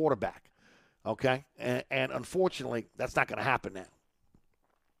next quarterback, okay? And unfortunately, that's not going to happen now.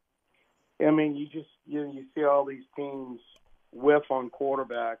 I mean, you see all these teams whiff on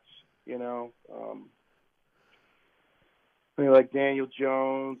quarterbacks, I mean, like Daniel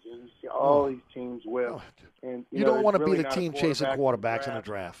Jones, and you see all these teams whiff. And you don't want to be the team chasing quarterbacks in a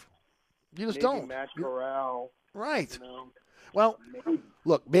draft. You just don't. Matt Corral. Right. Well,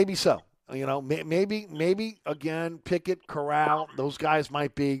 look, maybe so. Maybe again, Pickett, Corral, those guys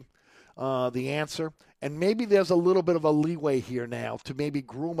might be the answer. And maybe there's a little bit of a leeway here now to maybe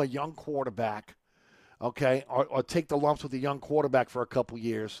groom a young quarterback, okay, or take the lumps with a young quarterback for a couple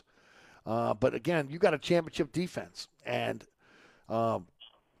years. But, again, you got a championship defense. And I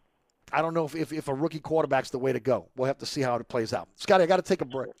don't know if a rookie quarterback's the way to go. We'll have to see how it plays out. Scotty, I got to take a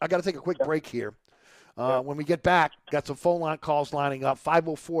break. I got to take a quick break here. When we get back, got some phone line calls lining up,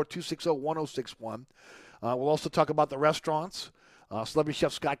 504-260-1061. We'll also talk about the restaurants Celebrity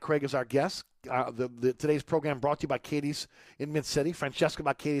Chef Scott Craig is our guest. Today's program brought to you by Katie's in Mid-City, Francesca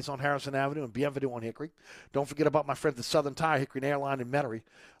by Katie's on Harrison Avenue, and Bienvenue on Hickory. Don't forget about my friends at Southern Tire, Hickory and Airline in Metairie.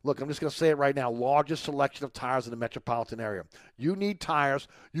 Look, I'm just going to say it right now, largest selection of tires in the metropolitan area. You need tires.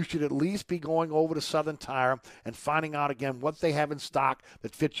 You should at least be going over to Southern Tire and finding out, again, what they have in stock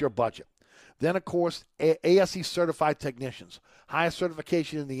that fits your budget. Then, of course, ASE certified technicians, highest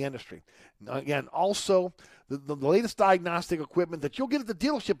certification in the industry. Again, also the latest diagnostic equipment that you'll get at the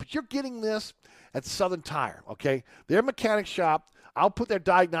dealership, but you're getting this at Southern Tire, okay? Their mechanic shop, I'll put their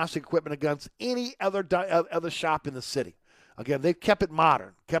diagnostic equipment against any other shop in the city. Again, they've kept it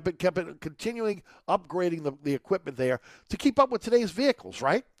modern, kept it continuing upgrading the equipment there to keep up with today's vehicles,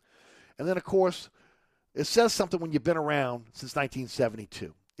 right? And then, of course, it says something when you've been around since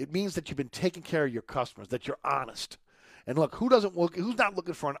 1972. It means that you've been taking care of your customers, that you're honest. And look, who's not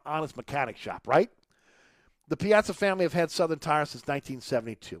looking for an honest mechanic shop, right? The Piazza family have had Southern Tire since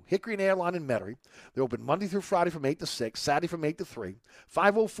 1972. Hickory and Airline in Metairie. They're open Monday through Friday from 8 to 6, Saturday from 8 to 3.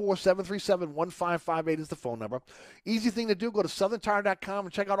 504-737-1558 is the phone number. Easy thing to do, go to southerntire.com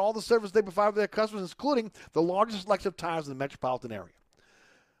and check out all the service they provide for their customers, including the largest selection of tires in the metropolitan area.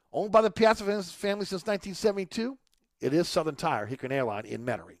 Owned by the Piazza family since 1972, it is Southern Tire, Hickory and Airline in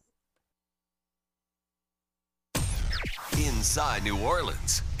Metairie. Inside New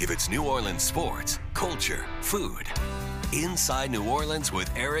Orleans. If it's New Orleans sports, culture, food, Inside New Orleans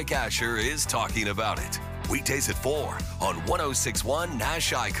with Eric Asher is talking about it. Weekdays at 4 on 106.1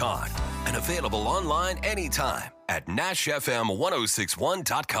 Nash Icon and available online anytime at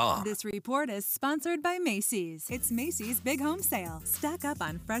NashFM1061.com. This report is sponsored by Macy's. It's Macy's Big Home Sale. Stock up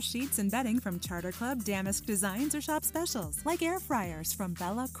on fresh sheets and bedding from Charter Club, Damask Designs, or shop specials like air fryers from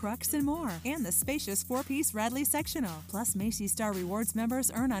Bella, Crux, and more. And the spacious 4-piece Radley sectional. Plus, Macy's Star Rewards members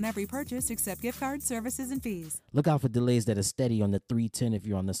earn on every purchase except gift cards, services, and fees. Look out for delays that are steady on the 310 if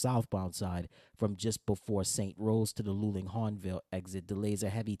you're on the southbound side from just before St. Rose to the Luling-Hornville exit. Delays are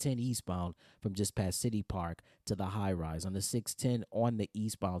heavy 10 eastbound from just past City Park to the high rise. On the 610 on the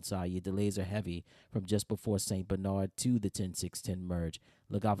eastbound side, your delays are heavy from just before St. Bernard to the 10-610 merge.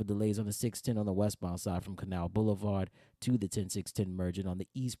 Look out for delays on the 610 on the westbound side from Canal Boulevard to the 10-610 merge. And on the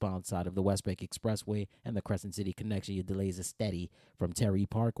eastbound side of the West Bank Expressway and the Crescent City connection, your delays are steady from Terry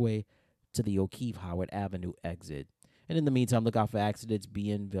Parkway to the O'Keefe Howard Avenue exit. And in the meantime, look out for accidents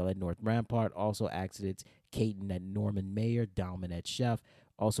Bienville at North Rampart, also accidents Caton at Norman Mayer, Dowman at Chef,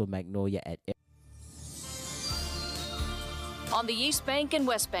 also Magnolia at... On the East Bank and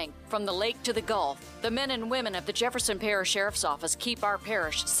West Bank, from the lake to the Gulf, the men and women of the Jefferson Parish Sheriff's Office keep our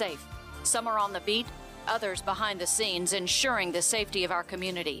parish safe. Some are on the beat, others behind the scenes, ensuring the safety of our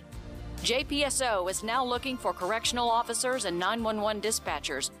community. JPSO is now looking for correctional officers and 911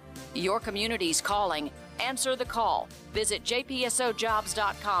 dispatchers. Your community's calling. Answer the call. Visit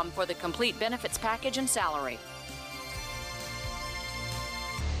jpsojobs.com for the complete benefits package and salary.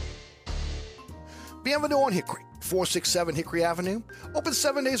 Bienvenue on Hickory, 467 Hickory Avenue. Open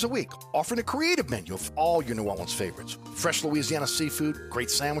 7 days a week, offering a creative menu of all your New Orleans favorites. Fresh Louisiana seafood, great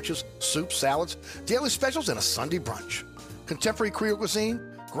sandwiches, soups, salads, daily specials, and a Sunday brunch. Contemporary Creole cuisine,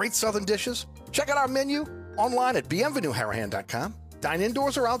 great Southern dishes. Check out our menu online at bienvenueharahan.com. Dine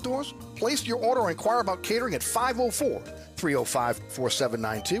indoors or outdoors. Place your order or inquire about catering at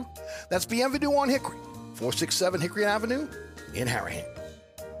 504-305-4792. That's Bienvenue on Hickory, 467 Hickory Avenue in Harahan.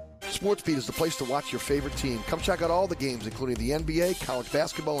 SportsBeat is the place to watch your favorite team. Come check out all the games, including the NBA, college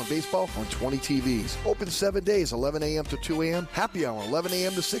basketball, and baseball on 20 TVs. Open 7 days, 11 a.m. to 2 a.m. Happy hour, 11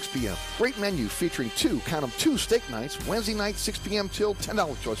 a.m. to 6 p.m. Great menu featuring two steak nights. Wednesday night, 6 p.m. till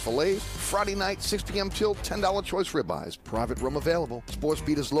 $10 choice fillets. Friday night, 6 p.m. till $10 choice ribeyes. Private room available.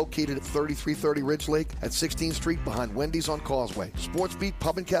 SportsBeat is located at 3330 Ridge Lake at 16th Street behind Wendy's on Causeway. SportsBeat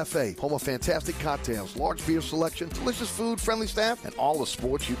Pub and Cafe, home of fantastic cocktails, large beer selection, delicious food, friendly staff, and all the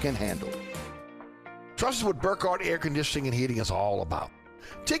sports you can handle. Trust is what Burkhardt Air Conditioning and Heating is all about.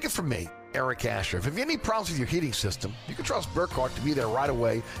 Take it from me, Eric Asher. If you have any problems with your heating system, you can trust Burkhardt to be there right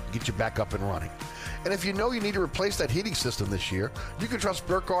away and get you back up and running. And if you know you need to replace that heating system this year, you can trust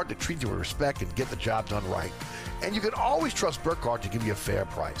Burkhardt to treat you with respect and get the job done right. And you can always trust Burkhardt to give you a fair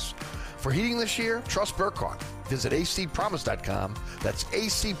price. For heating this year, trust Burkhardt. Visit acpromise.com. That's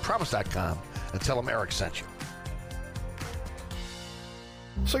acpromise.com and tell them Eric sent you.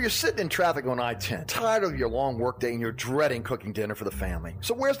 So you're sitting in traffic on I-10, tired of your long workday and you're dreading cooking dinner for the family.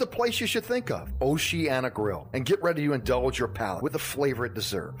 So where's the place you should think of? Oceana Grill. And get ready to indulge your palate with the flavor it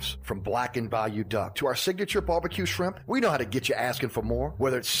deserves. From blackened bayou duck to our signature barbecue shrimp, we know how to get you asking for more.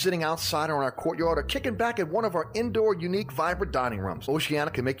 Whether it's sitting outside or in our courtyard or kicking back at one of our indoor, unique, vibrant dining rooms,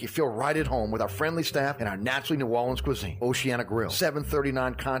 Oceana can make you feel right at home with our friendly staff and our naturally New Orleans cuisine. Oceana Grill,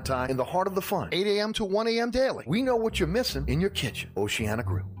 739 Conti, in the heart of the fun, 8 a.m. to 1 a.m. daily. We know what you're missing in your kitchen. Oceana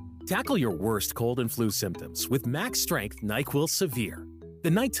Grill. Tackle your worst cold and flu symptoms with Max Strength NyQuil Severe. The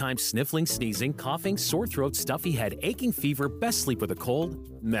nighttime sniffling, sneezing, coughing, sore throat, stuffy head, aching fever, best sleep with a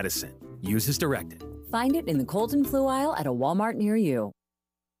cold, medicine. Use as directed. Find it in the cold and flu aisle at a Walmart near you.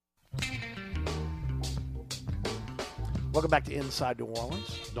 Welcome back to Inside New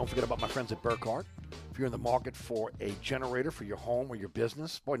Orleans. Don't forget about my friends at Burkhardt. If you're in the market for a generator for your home or your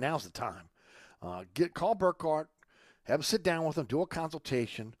business, boy, now's the time. Call Burkhardt. Have them sit down with them, do a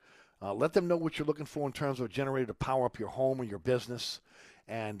consultation, let them know what you're looking for in terms of a generator to power up your home or your business,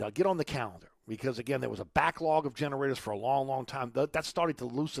 and get on the calendar. Because, again, there was a backlog of generators for a long, long time. That's starting to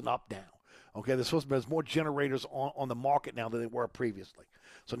loosen up now. Okay, there's more generators on the market now than there were previously.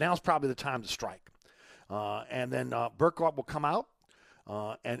 So now's probably the time to strike. And then Burkhardt will come out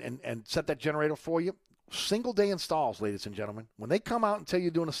and set that generator for you. Single-day installs, ladies and gentlemen. When they come out and tell you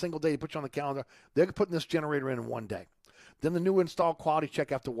you're doing a single day, you put you on the calendar, they're putting this generator in one day. Then the new install quality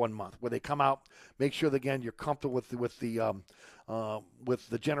check after 1 month, where they come out, make sure that, again, you're comfortable with the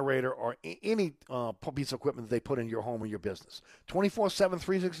generator or any piece of equipment that they put in your home or your business. 24/7,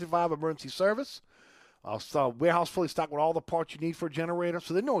 365 emergency service. Warehouse fully stocked with all the parts you need for a generator,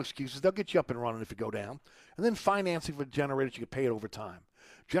 so there are no excuses. They'll get you up and running if you go down. And then financing for generators, you can pay it over time.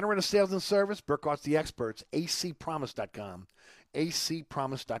 Generator sales and service, Burkhardt's the experts, acpromise.com,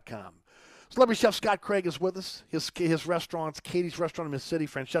 acpromise.com. Celebrity Chef Scott Craig is with us. His restaurants, Katie's Restaurant in Miss City,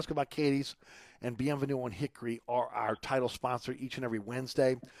 Francesca by Katie's, and Bienvenue on Hickory are our title sponsor each and every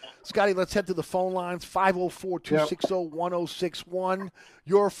Wednesday. Scotty, let's head to the phone lines, 504-260-1061.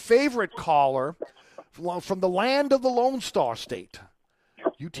 Your favorite caller from the land of the Lone Star State.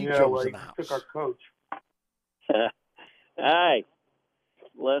 UT Joe's in the house. Took our coach. Hey.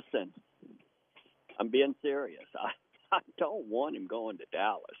 Listen, I'm being serious. I don't want him going to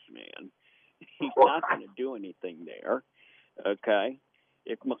Dallas, man. He's not going to do anything there, okay?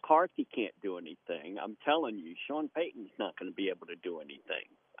 If McCarthy can't do anything, I'm telling you, Sean Payton's not going to be able to do anything.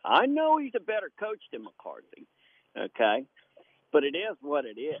 I know he's a better coach than McCarthy, okay? But it is what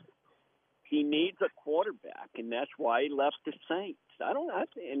it is. He needs a quarterback, and that's why he left the Saints.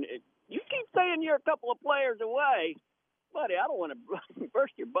 You keep saying you're a couple of players away. Buddy, I don't want to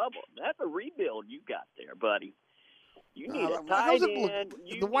burst your bubble. That's a rebuild you got there, buddy. You need a tight end.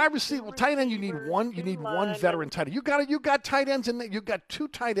 The wide receiver, tight end. You need one. You need one veteran tight end. You got tight ends in there. You got two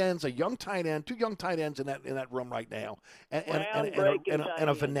tight ends, a young tight end, two young tight ends in that room right now, and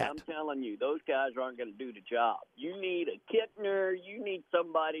a Vanette. I'm telling you, those guys aren't going to do the job. You need a Kittner. You need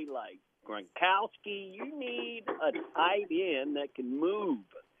somebody like Gronkowski. You need a tight end that can move.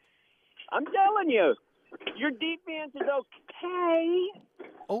 I'm telling you. Your defense is okay.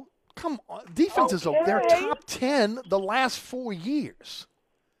 Oh, come on. Defense is okay. They're top 10 the last 4 years.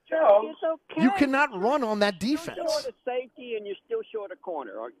 Joe, it's okay. You cannot run on that defense. You're short of safety and you're still short of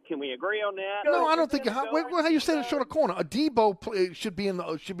corner. Can we agree on that? No, I don't think. How you say they're short of corner? Adebo should be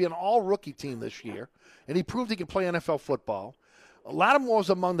an all-rookie team this year, and he proved he can play NFL football. Lattimore's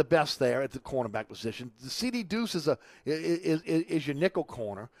among the best there at the cornerback position. The CD Deuce is your nickel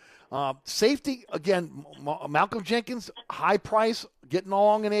corner. Safety, again, Malcolm Jenkins, high price, getting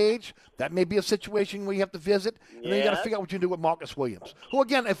along in age. That may be a situation where you have to visit. And then you got to figure out what you do with Marcus Williams. Who,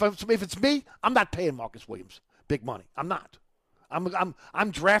 again, if it's me, I'm not paying Marcus Williams big money. I'm not. I'm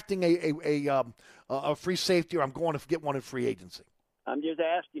drafting a free safety, or I'm going to get one in free agency. I'm just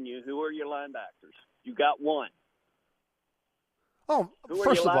asking you, who are your linebackers? You got one. Oh,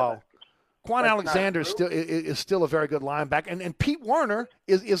 first of all, Quan Alexander is still a very good linebacker, and Pete Werner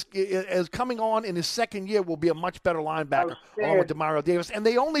is coming on in his second year, will be a much better linebacker along with Demario Davis, and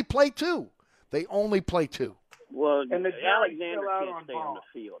they only play two. Well, and Alexander can't stay on the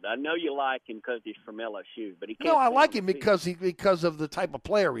field. I know you like him because he's from LSU, but he can't. No, I like him because of the type of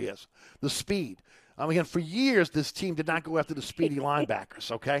player he is, the speed. I mean, for years this team did not go after the speedy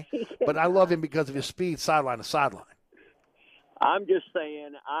linebackers. Okay, but I love him because of his speed, sideline to sideline. I'm just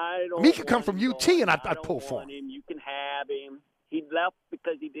saying, I don't. He could come from UT, and I'd pull for him. You can have him. He left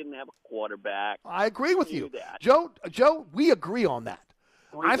because he didn't have a quarterback. I agree with you, Joe. We agree on that.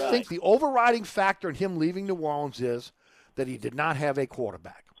 I think the overriding factor in him leaving New Orleans is that he did not have a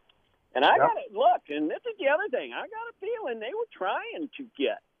quarterback. And I got to look. draft. And this is the other thing. I got a feeling they were trying to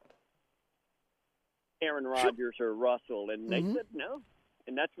get Aaron Rodgers or Russell, and they said no.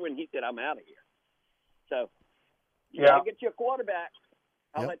 And that's when he said, I'm out of here. So you got to get you a quarterback.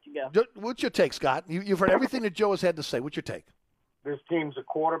 I'll let you go. What's your take, Scott? You've heard everything that Joe has had to say. What's your take? This team's a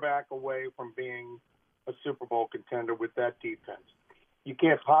quarterback away from being a Super Bowl contender with that defense. You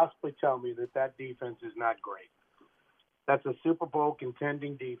can't possibly tell me that that defense is not great. That's a Super Bowl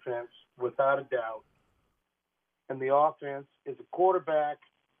contending defense, without a doubt. And the offense is a quarterback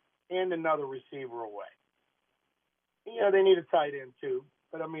and another receiver away. Yeah, they need a tight end too,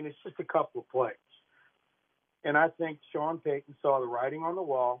 but I mean, it's just a couple of plays. And I think Sean Payton saw the writing on the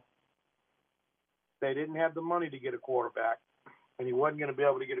wall. They didn't have the money to get a quarterback, and he wasn't going to be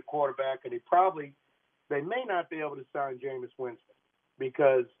able to get a quarterback, and they may not be able to sign Jameis Winston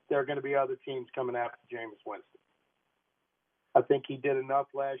because there are going to be other teams coming after Jameis Winston. I think he did enough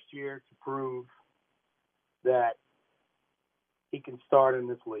last year to prove that he can start in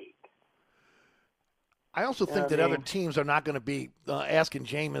this league. I also think that other teams are not going to be asking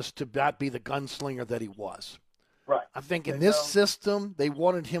Jameis to not be the gunslinger that he was. Right. I think in this system, they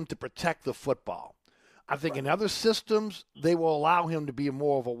wanted him to protect the football. I think in other systems, they will allow him to be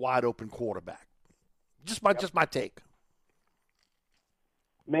more of a wide-open quarterback. Just my take.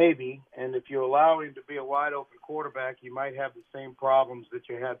 Maybe, and if you allow him to be a wide-open quarterback, you might have the same problems that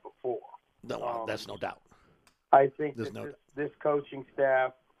you had before. No, that's no doubt. I think this coaching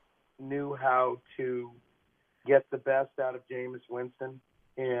staff knew how to get the best out of Jameis Winston,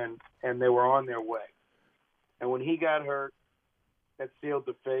 and they were on their way. And when he got hurt, that sealed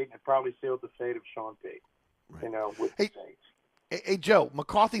the fate, and it probably sealed the fate of Sean Payton, Right. with the Saints. Hey, Joe,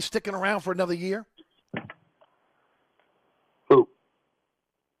 McCarthy's sticking around for another year? Who?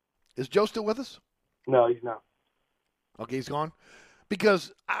 Is Joe still with us? No, he's not. Okay, he's gone?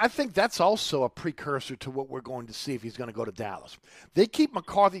 Because I think that's also a precursor to what we're going to see if he's going to go to Dallas. They keep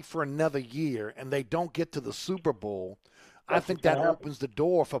McCarthy for another year and they don't get to the Super Bowl. I think that opens the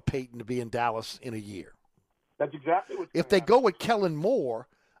door for Peyton to be in Dallas in a year. That's exactly what. If they go with Kellen Moore,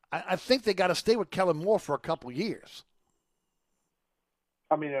 I think they got to stay with Kellen Moore for a couple years.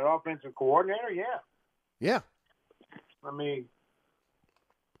 I mean, an offensive coordinator, yeah. Yeah. I mean,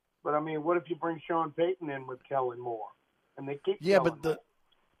 what if you bring Sean Payton in with Kellen Moore? And they keep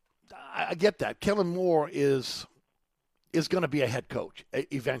I get that. Kellen Moore is going to be a head coach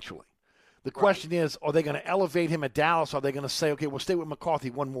eventually. The question is, are they going to elevate him at Dallas? Or are they going to say, okay, we'll stay with McCarthy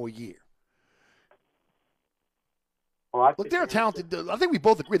one more year? Well, look, they're talented. I think we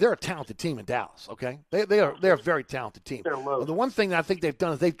both agree they're a talented team in Dallas. Okay, they're a very talented team. Well, the one thing that I think they've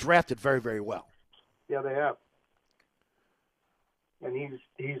done is they've drafted very, very well. Yeah, they have. And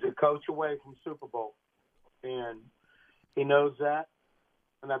he's a coach away from Super Bowl, and he knows that.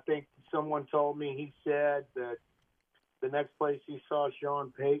 And I think someone told me he said that the next place he saw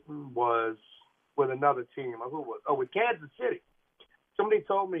Sean Payton was with another team. Who was? Oh, with Kansas City. Somebody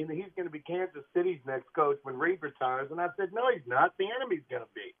told me that he's going to be Kansas City's next coach when Reed retires, and I said, no, he's not. Bieniemy's going to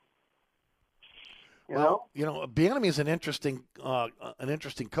be. You know, Bieniemy is an interesting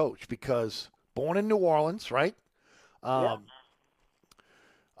coach because born in New Orleans, right? Yeah.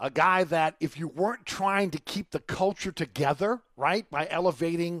 A guy that if you weren't trying to keep the culture together, right, by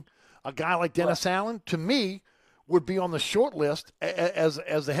elevating a guy like Dennis Allen, to me, would be on the short list as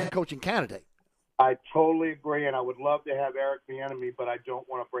the head coaching candidate. I totally agree, and I would love to have Eric Bieniemy, but I don't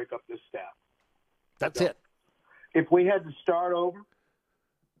want to break up this staff. That's it. If we had to start over,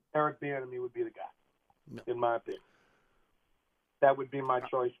 Eric Bieniemy would be the guy, in my opinion. That would be my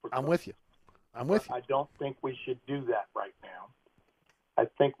choice for coach. I'm with you. I don't think we should do that right now. I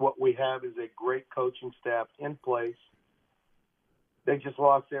think what we have is a great coaching staff in place. They just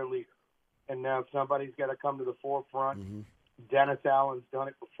lost their leader. And now somebody's got to come to the forefront. Mm-hmm. Dennis Allen's done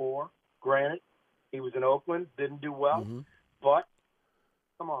it before. Granted, he was in Oakland, didn't do well. Mm-hmm. But,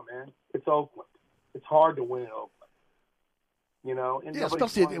 come on, man. It's Oakland. It's hard to win in Oakland. You know? And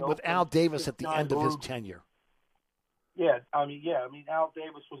especially with Al Davis at the end of his tenure. Yeah, I mean, Al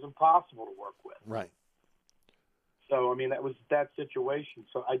Davis was impossible to work with. Right. So, I mean, that was that situation.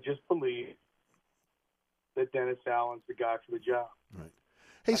 So I just believe that Dennis Allen's the guy for the job. Right.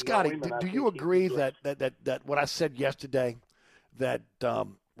 Hey, Scotty, do you agree that what I said yesterday, that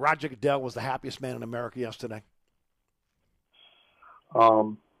Roger Goodell was the happiest man in America yesterday?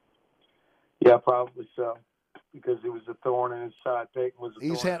 Yeah, probably so. Because it was a thorn in his side. Peyton was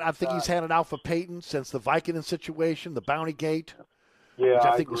a thorn. I think he's had it out for Peyton since the Vicodin situation, the Bounty Gate. Yeah, which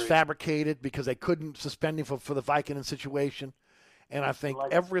I think was fabricated because they couldn't suspend him for the Vicodin situation. And I think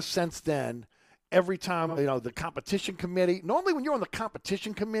ever since then, every time, the competition committee, normally when you're on the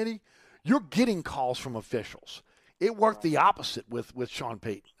competition committee, you're getting calls from officials. It worked the opposite with Sean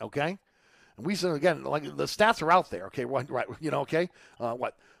Payton, okay? And we said, again, like the stats are out there, okay? Right, okay?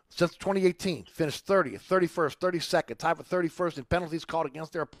 Since 2018, finished 30th, 31st, 32nd, tied for 31st in penalties called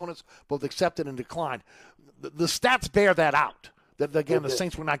against their opponents, both accepted and declined. The stats bear that out. That again, the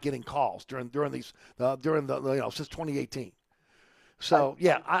Saints were not getting calls during these since 2018. So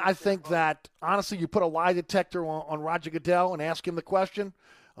yeah, I think that honestly, you put a lie detector on Roger Goodell and ask him the question.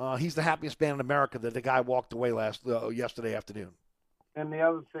 He's the happiest man in America that the guy walked away yesterday afternoon. And the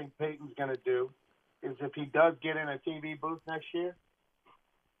other thing Peyton's going to do is if he does get in a TV booth next year,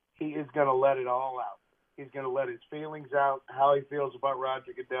 he is going to let it all out. He's going to let his feelings out, how he feels about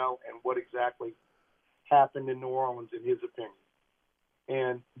Roger Goodell, and what exactly happened in New Orleans in his opinion.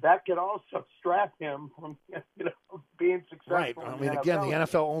 And that could also strap him from being successful. Right. I mean, again, the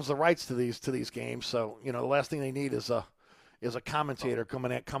NFL owns the rights to these games, so the last thing they need is a commentator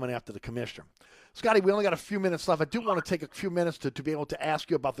coming after the commissioner. Scotty, we only got a few minutes left. I do want to take a few minutes to be able to ask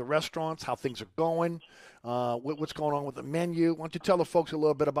you about the restaurants, how things are going, what's going on with the menu. Why don't you tell the folks a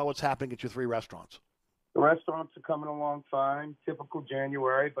little bit about what's happening at your 3 restaurants? The restaurants are coming along fine, typical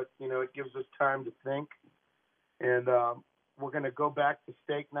January, but, it gives us time to think. And we're going to go back to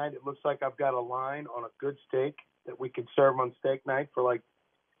steak night. It looks like I've got a line on a good steak that we can serve on steak night for like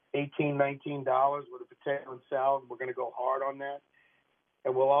 $18, $19 with a potato and salad. We're going to go hard on that.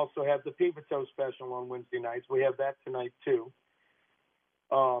 And we'll also have the Pivot special on Wednesday nights. We have that tonight, too.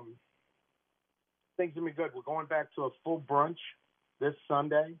 Things will be good. We're going back to a full brunch this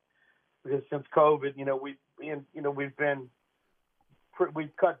Sunday because since COVID,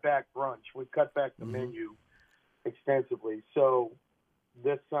 we've cut back brunch. We've cut back the menu extensively. So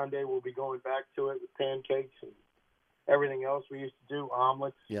this Sunday we'll be going back to it with pancakes and everything else we used to do,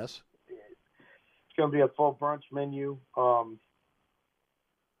 omelets. Yes. It's going to be a full brunch menu.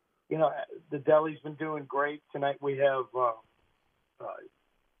 The deli's been doing great. Tonight we have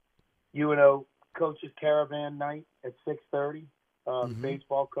UNO Coaches Caravan Night at 6:30. The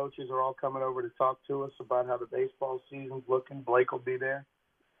baseball coaches are all coming over to talk to us about how the baseball season's looking. Blake will be there.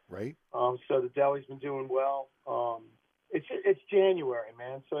 Right. So the deli's been doing well. It's January,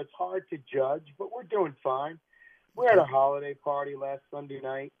 man, so it's hard to judge, but we're doing fine. We had a holiday party last Sunday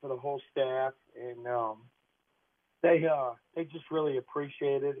night for the whole staff, and they just really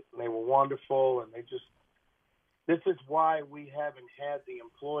appreciated it, and they were wonderful, and this is why we haven't had the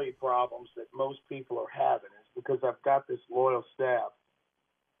employee problems that most people are having, is because I've got this loyal staff,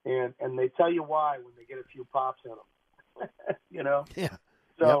 and they tell you why when they get a few pops in them, Yeah.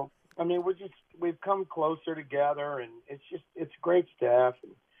 So, I mean, we've come closer together, and it's great staff,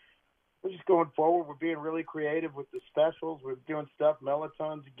 and we're just going forward. We're being really creative with the specials. We're doing stuff,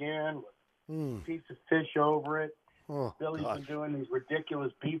 melatones again, with a piece of fish over it. Oh, Billy's been doing these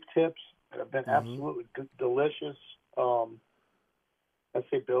ridiculous beef tips that have been absolutely delicious. I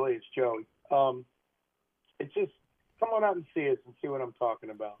say Billy, it's Joey. It's just, come on out and see us and see what I'm talking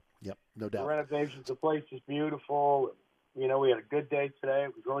about. Yep, no doubt. The renovations, the place is beautiful. And, we had a good day today.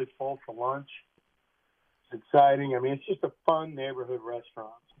 It was really full for lunch. It's exciting. I mean, it's just a fun neighborhood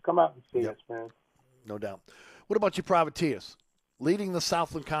restaurant. So come out and see us, man. No doubt. What about your privateers? Leading the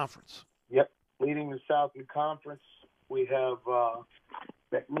Southland Conference. Yep, leading the Southland Conference. We have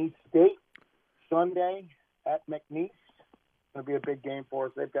McNeese State Sunday at McNeese. It's going to be a big game for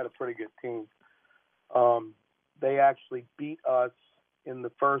us. They've got a pretty good team. They actually beat us in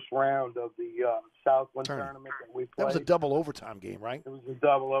the first round of the Southland tournament that we played. That was a double overtime game, right? It was a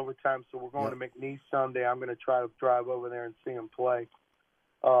double overtime, so we're going to McNeese Sunday. I'm going to try to drive over there and see them play.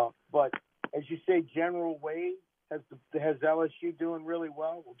 But as you say, General Wade has LSU doing really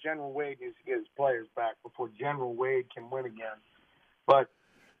well. Well, General Wade needs to get his players back before General Wade can win again. But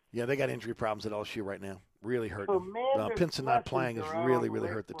yeah, they got injury problems at LSU right now. Really hurt so them. Pinson not playing has really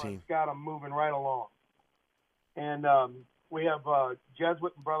hurt the team. It's got them moving right along. And we have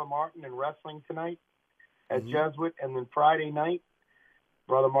Jesuit and Brother Martin in wrestling tonight at Jesuit. And then Friday night,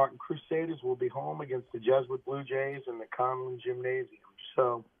 Brother Martin Crusaders will be home against the Jesuit Blue Jays in the Conlin Gymnasium.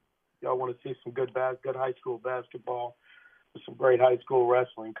 So y'all want to see some good high school basketball with some great high school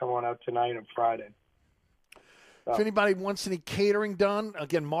wrestling, come on out tonight and Friday. If anybody wants any catering done,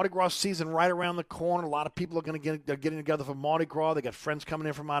 again, Mardi Gras season right around the corner. A lot of people are they're getting together for Mardi Gras. They got friends coming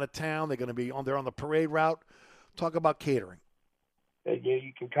in from out of town. They're going to be on the parade route. Talk about catering.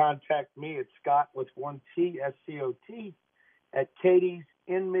 You can contact me at Scott with one T, SCOT, at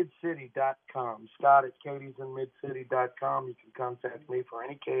katiesinmidcity.com. Scott at katiesinmidcity.com. You can contact me for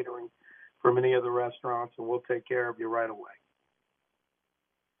any catering from any of the restaurants, and we'll take care of you right away.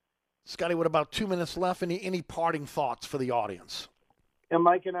 Scotty, what about 2 minutes left? Any parting thoughts for the audience? And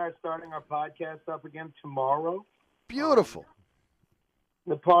Mike and I are starting our podcast up again tomorrow. Beautiful.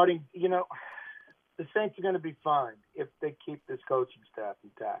 The party, the Saints are going to be fine if they keep this coaching staff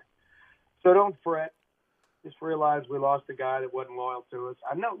intact. So don't fret. Just realize we lost a guy that wasn't loyal to us.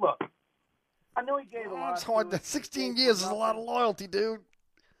 I know he gave a lot. It's hard. 16 years is a lot of loyalty, dude.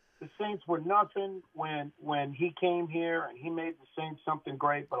 The Saints were nothing when he came here, and he made the Saints something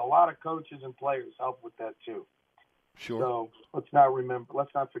great, but a lot of coaches and players helped with that too. Sure. So let's not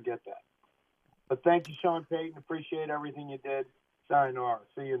forget that. But thank you, Sean Payton. Appreciate everything you did. Sayonara.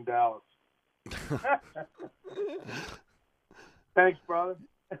 See you in Dallas. Thanks, brother.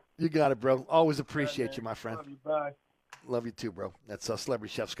 You got it, bro. Always appreciate you, my friend. Love you. Bye. Love you too, bro. That's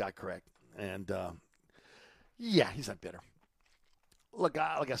Celebrity Chef Scott Craig. And, yeah, he's not bitter. Look,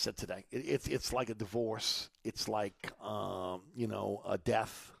 like I said today, it's like a divorce. It's like, a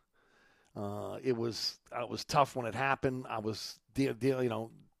death. It was tough when it happened. I was,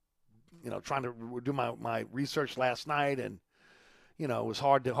 trying to do my research last night, and, it was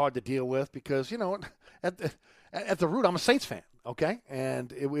hard to deal with because, at the root, I'm a Saints fan, okay?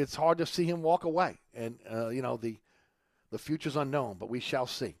 And it's hard to see him walk away. And, the future's unknown, but we shall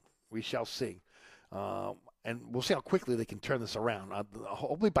see. We shall see. And we'll see how quickly they can turn this around.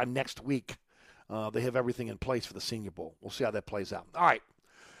 Hopefully by next week, they have everything in place for the Senior Bowl. We'll see how that plays out. All right.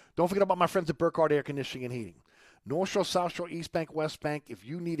 Don't forget about my friends at Burkhardt Air Conditioning and Heating. North Shore, South Shore, East Bank, West Bank. If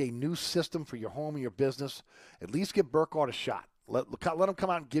you need a new system for your home or your business, at least give Burkhardt a shot. Let them come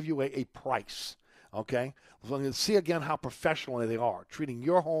out and give you a price. Okay? So see again how professional they are, treating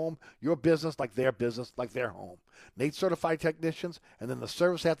your home, your business, like their home. NATE certified technicians, and then the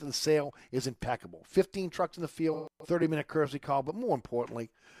service after the sale is impeccable. 15 trucks in the field, 30-minute courtesy call, but more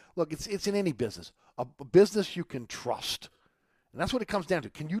importantly, look, it's in any business, a business you can trust. And that's what it comes down to.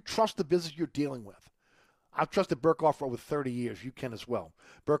 Can you trust the business you're dealing with? I've trusted Burkhardt for over 30 years. You can as well.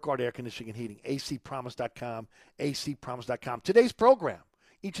 Burkhardt Air Conditioning and Heating, acpromise.com, acpromise.com. Today's program,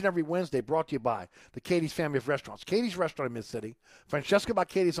 each and every Wednesday, brought to you by the Katie's Family of Restaurants. Katie's Restaurant in Mid-City, Francesca by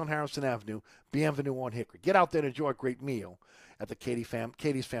Katie's on Harrison Avenue, Bienvenue on Hickory. Get out there and enjoy a great meal at the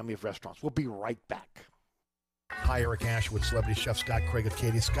Katie's Family of Restaurants. We'll be right back. Hi, Eric Ashwood, Celebrity Chef Scott Craig of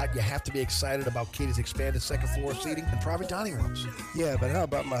Katie's. Scott, you have to be excited about Katie's expanded second floor seating and private dining rooms. Yeah, but how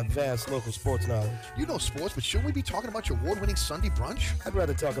about my vast local sports knowledge? You know sports, but shouldn't we be talking about your award-winning Sunday brunch? I'd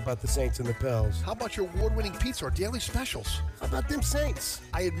rather talk about the Saints and the Pels. How about your award-winning pizza or daily specials? How about them Saints?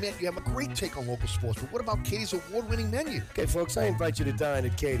 I admit you have a great take on local sports, but what about Katie's award-winning menu? Okay, folks, I invite you to dine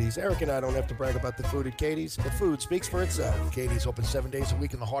at Katie's. Eric and I don't have to brag about the food at Katie's. The food speaks for itself. Katie's open 7 days a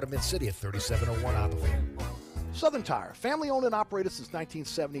week in the heart of Mid-City at 3701 Opperville. Southern Tire, family-owned and operated since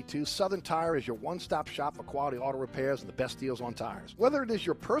 1972, Southern Tire is your one-stop shop for quality auto repairs and the best deals on tires. Whether it is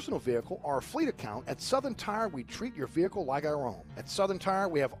your personal vehicle or a fleet account, at Southern Tire, we treat your vehicle like our own. At Southern Tire,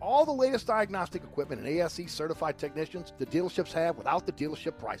 we have all the latest diagnostic equipment and ASE-certified technicians the dealerships have without the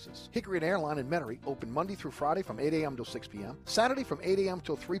dealership prices. Hickory and Airline in Metairie, open Monday through Friday from 8 a.m. till 6 p.m., Saturday from 8 a.m.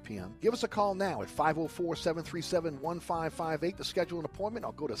 till 3 p.m. Give us a call now at 504-737-1558 to schedule an appointment,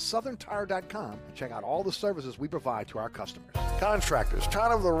 or go to southerntire.com and check out all the services we provide to our customers. Contractors,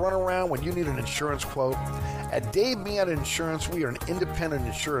 tired of the runaround when you need an insurance quote? At Dave Miata Insurance, we are an independent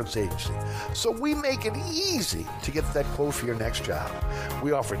insurance agency, so we make it easy to get that quote for your next job.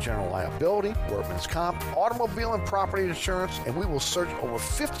 We offer general liability, workman's comp, automobile and property insurance, and we will search over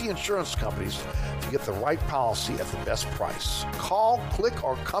 50 insurance companies to get the right policy at the best price. Call, click,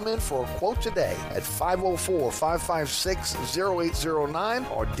 or come in for a quote today at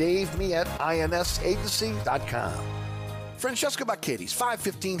 504-556-0809 or daveme@insagency.com. Francesca by Katie's,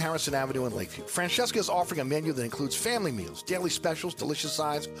 515 Harrison Avenue in Lakeview. Francesca is offering a menu that includes family meals, daily specials, delicious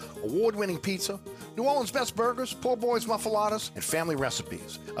sides, award-winning pizza, New Orleans' best burgers, poor boys' muffaladas, and family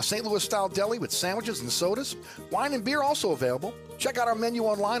recipes. A St. Louis-style deli with sandwiches and sodas. Wine and beer also available. Check out our menu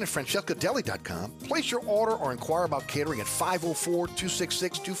online at francescadeli.com. Place your order or inquire about catering at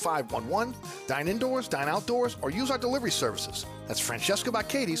 504-266-2511. Dine indoors, dine outdoors, or use our delivery services. That's Francesca by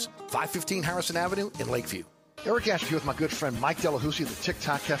Katie's, 515 Harrison Avenue in Lakeview. Eric Ashby here with my good friend Mike Delahousie of the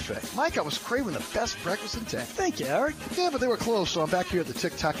TikTok Cafe. Mike, I was craving the best breakfast in town. Thank you, Eric. Yeah, but they were closed, so I'm back here at the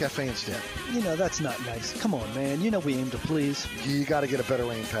TikTok Cafe instead. You know, that's not nice. Come on, man. You know we aim to please. You got to get a better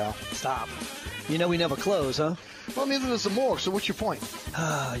aim, pal. Stop. You know we never close, huh? Well, neither does the morgue, so what's your point?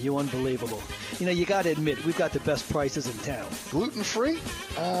 Ah, you unbelievable. You know, you got to admit, we've got the best prices in town. Gluten-free?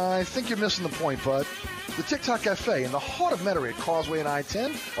 I think you're missing the point, bud. The TikTok Cafe in the heart of Metairie at Causeway and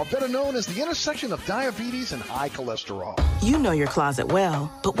I-10 are better known as the intersection of diabetes and high cholesterol. You know your closet well,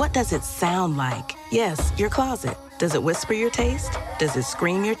 but what does it sound like? Yes, your closet. Does it whisper your taste? Does it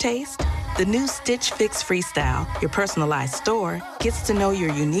scream your taste? The new Stitch Fix Freestyle, your personalized store, gets to know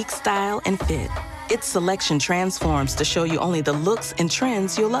your unique style and fit. Its selection transforms to show you only the looks and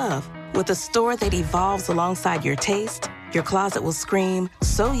trends you'll love. With a store that evolves alongside your taste, your closet will scream,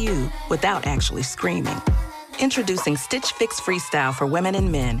 "So you," without actually screaming. Introducing Stitch Fix Freestyle for women and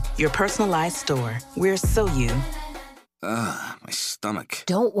men, your personalized store. We're so you. Ugh, my stomach.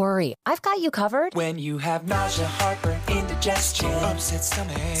 Don't worry, I've got you covered. When you have nausea, heartburn, indigestion, upset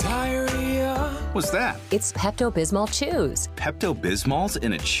stomach, diarrhea. What's that? It's Pepto-Bismol Chews. Pepto-Bismol's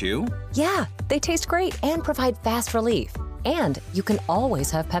in a chew? Yeah, they taste great and provide fast relief. And you can always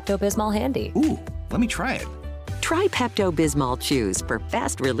have Pepto-Bismol handy. Ooh, let me try it. Try Pepto-Bismol Chews for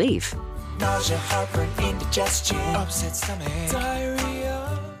fast relief. Nausea, heartburn, indigestion, upset stomach,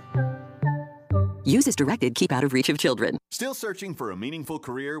 diarrhea. Use as directed. Keep out of reach of children. Still searching for a meaningful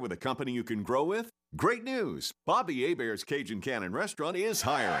career with a company you can grow with? Great news! Bobby Hebert's Cajun Cannon Restaurant is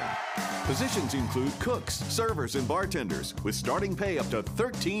hiring. Positions include cooks, servers, and bartenders with starting pay up to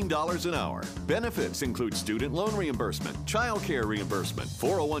 $13 an hour. Benefits include student loan reimbursement, child care reimbursement,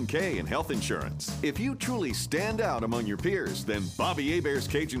 401k, and health insurance. If you truly stand out among your peers, then Bobby Hebert's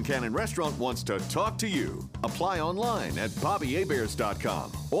Cajun Cannon Restaurant wants to talk to you. Apply online at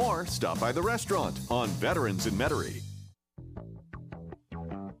BobbyHeberts.com or stop by the restaurant on Veterans in Metairie.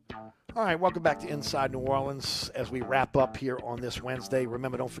 All right, welcome back to Inside New Orleans as we wrap up here on this Wednesday.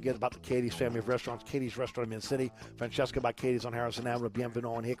 Remember, don't forget about the Katie's family of restaurants. Katie's Restaurant in Mid-City, Francesca by Katie's on Harrison Avenue,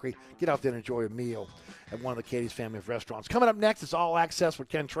 Bienvenue on Hickory. Get out there and enjoy a meal at one of the Katie's family of restaurants. Coming up next, it's All Access with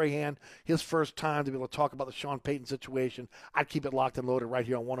Ken Trahan. His first time to be able to talk about the Sean Payton situation. I'd keep it locked and loaded right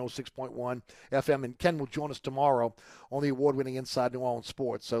here on 106.1 FM. And Ken will join us tomorrow on the award-winning Inside New Orleans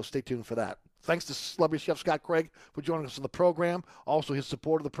Sports, so stay tuned for that. Thanks to celebrity chef Scott Craig for joining us on the program, also his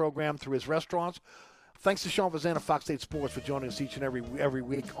support of the program through his restaurants. Thanks to Sean Vazan of Fox 8 Sports for joining us each and every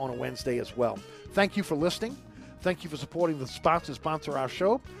week on a Wednesday as well. Thank you for listening. Thank you for supporting the sponsor our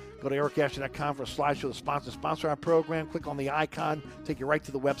show. Go to ericasher.com for a slideshow of the sponsor our program. Click on the icon, take you right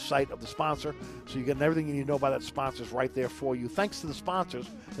to the website of the sponsor, so you get everything you need to know about that sponsor's right there for you. Thanks to the sponsors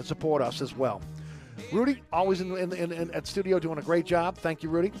that support us as well. Rudy, always at studio doing a great job. Thank you,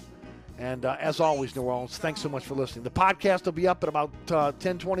 Rudy. And as always, New Orleans, thanks so much for listening. The podcast will be up in about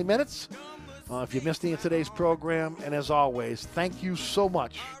 10, 20 minutes if you missed any of today's program. And as always, thank you so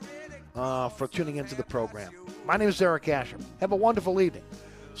much for tuning into the program. My name is Eric Asher. Have a wonderful evening.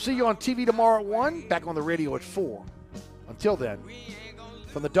 See you on TV tomorrow at 1, back on the radio at 4. Until then,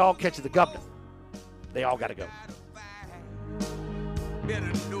 from the dog catching the governor, they all got to go.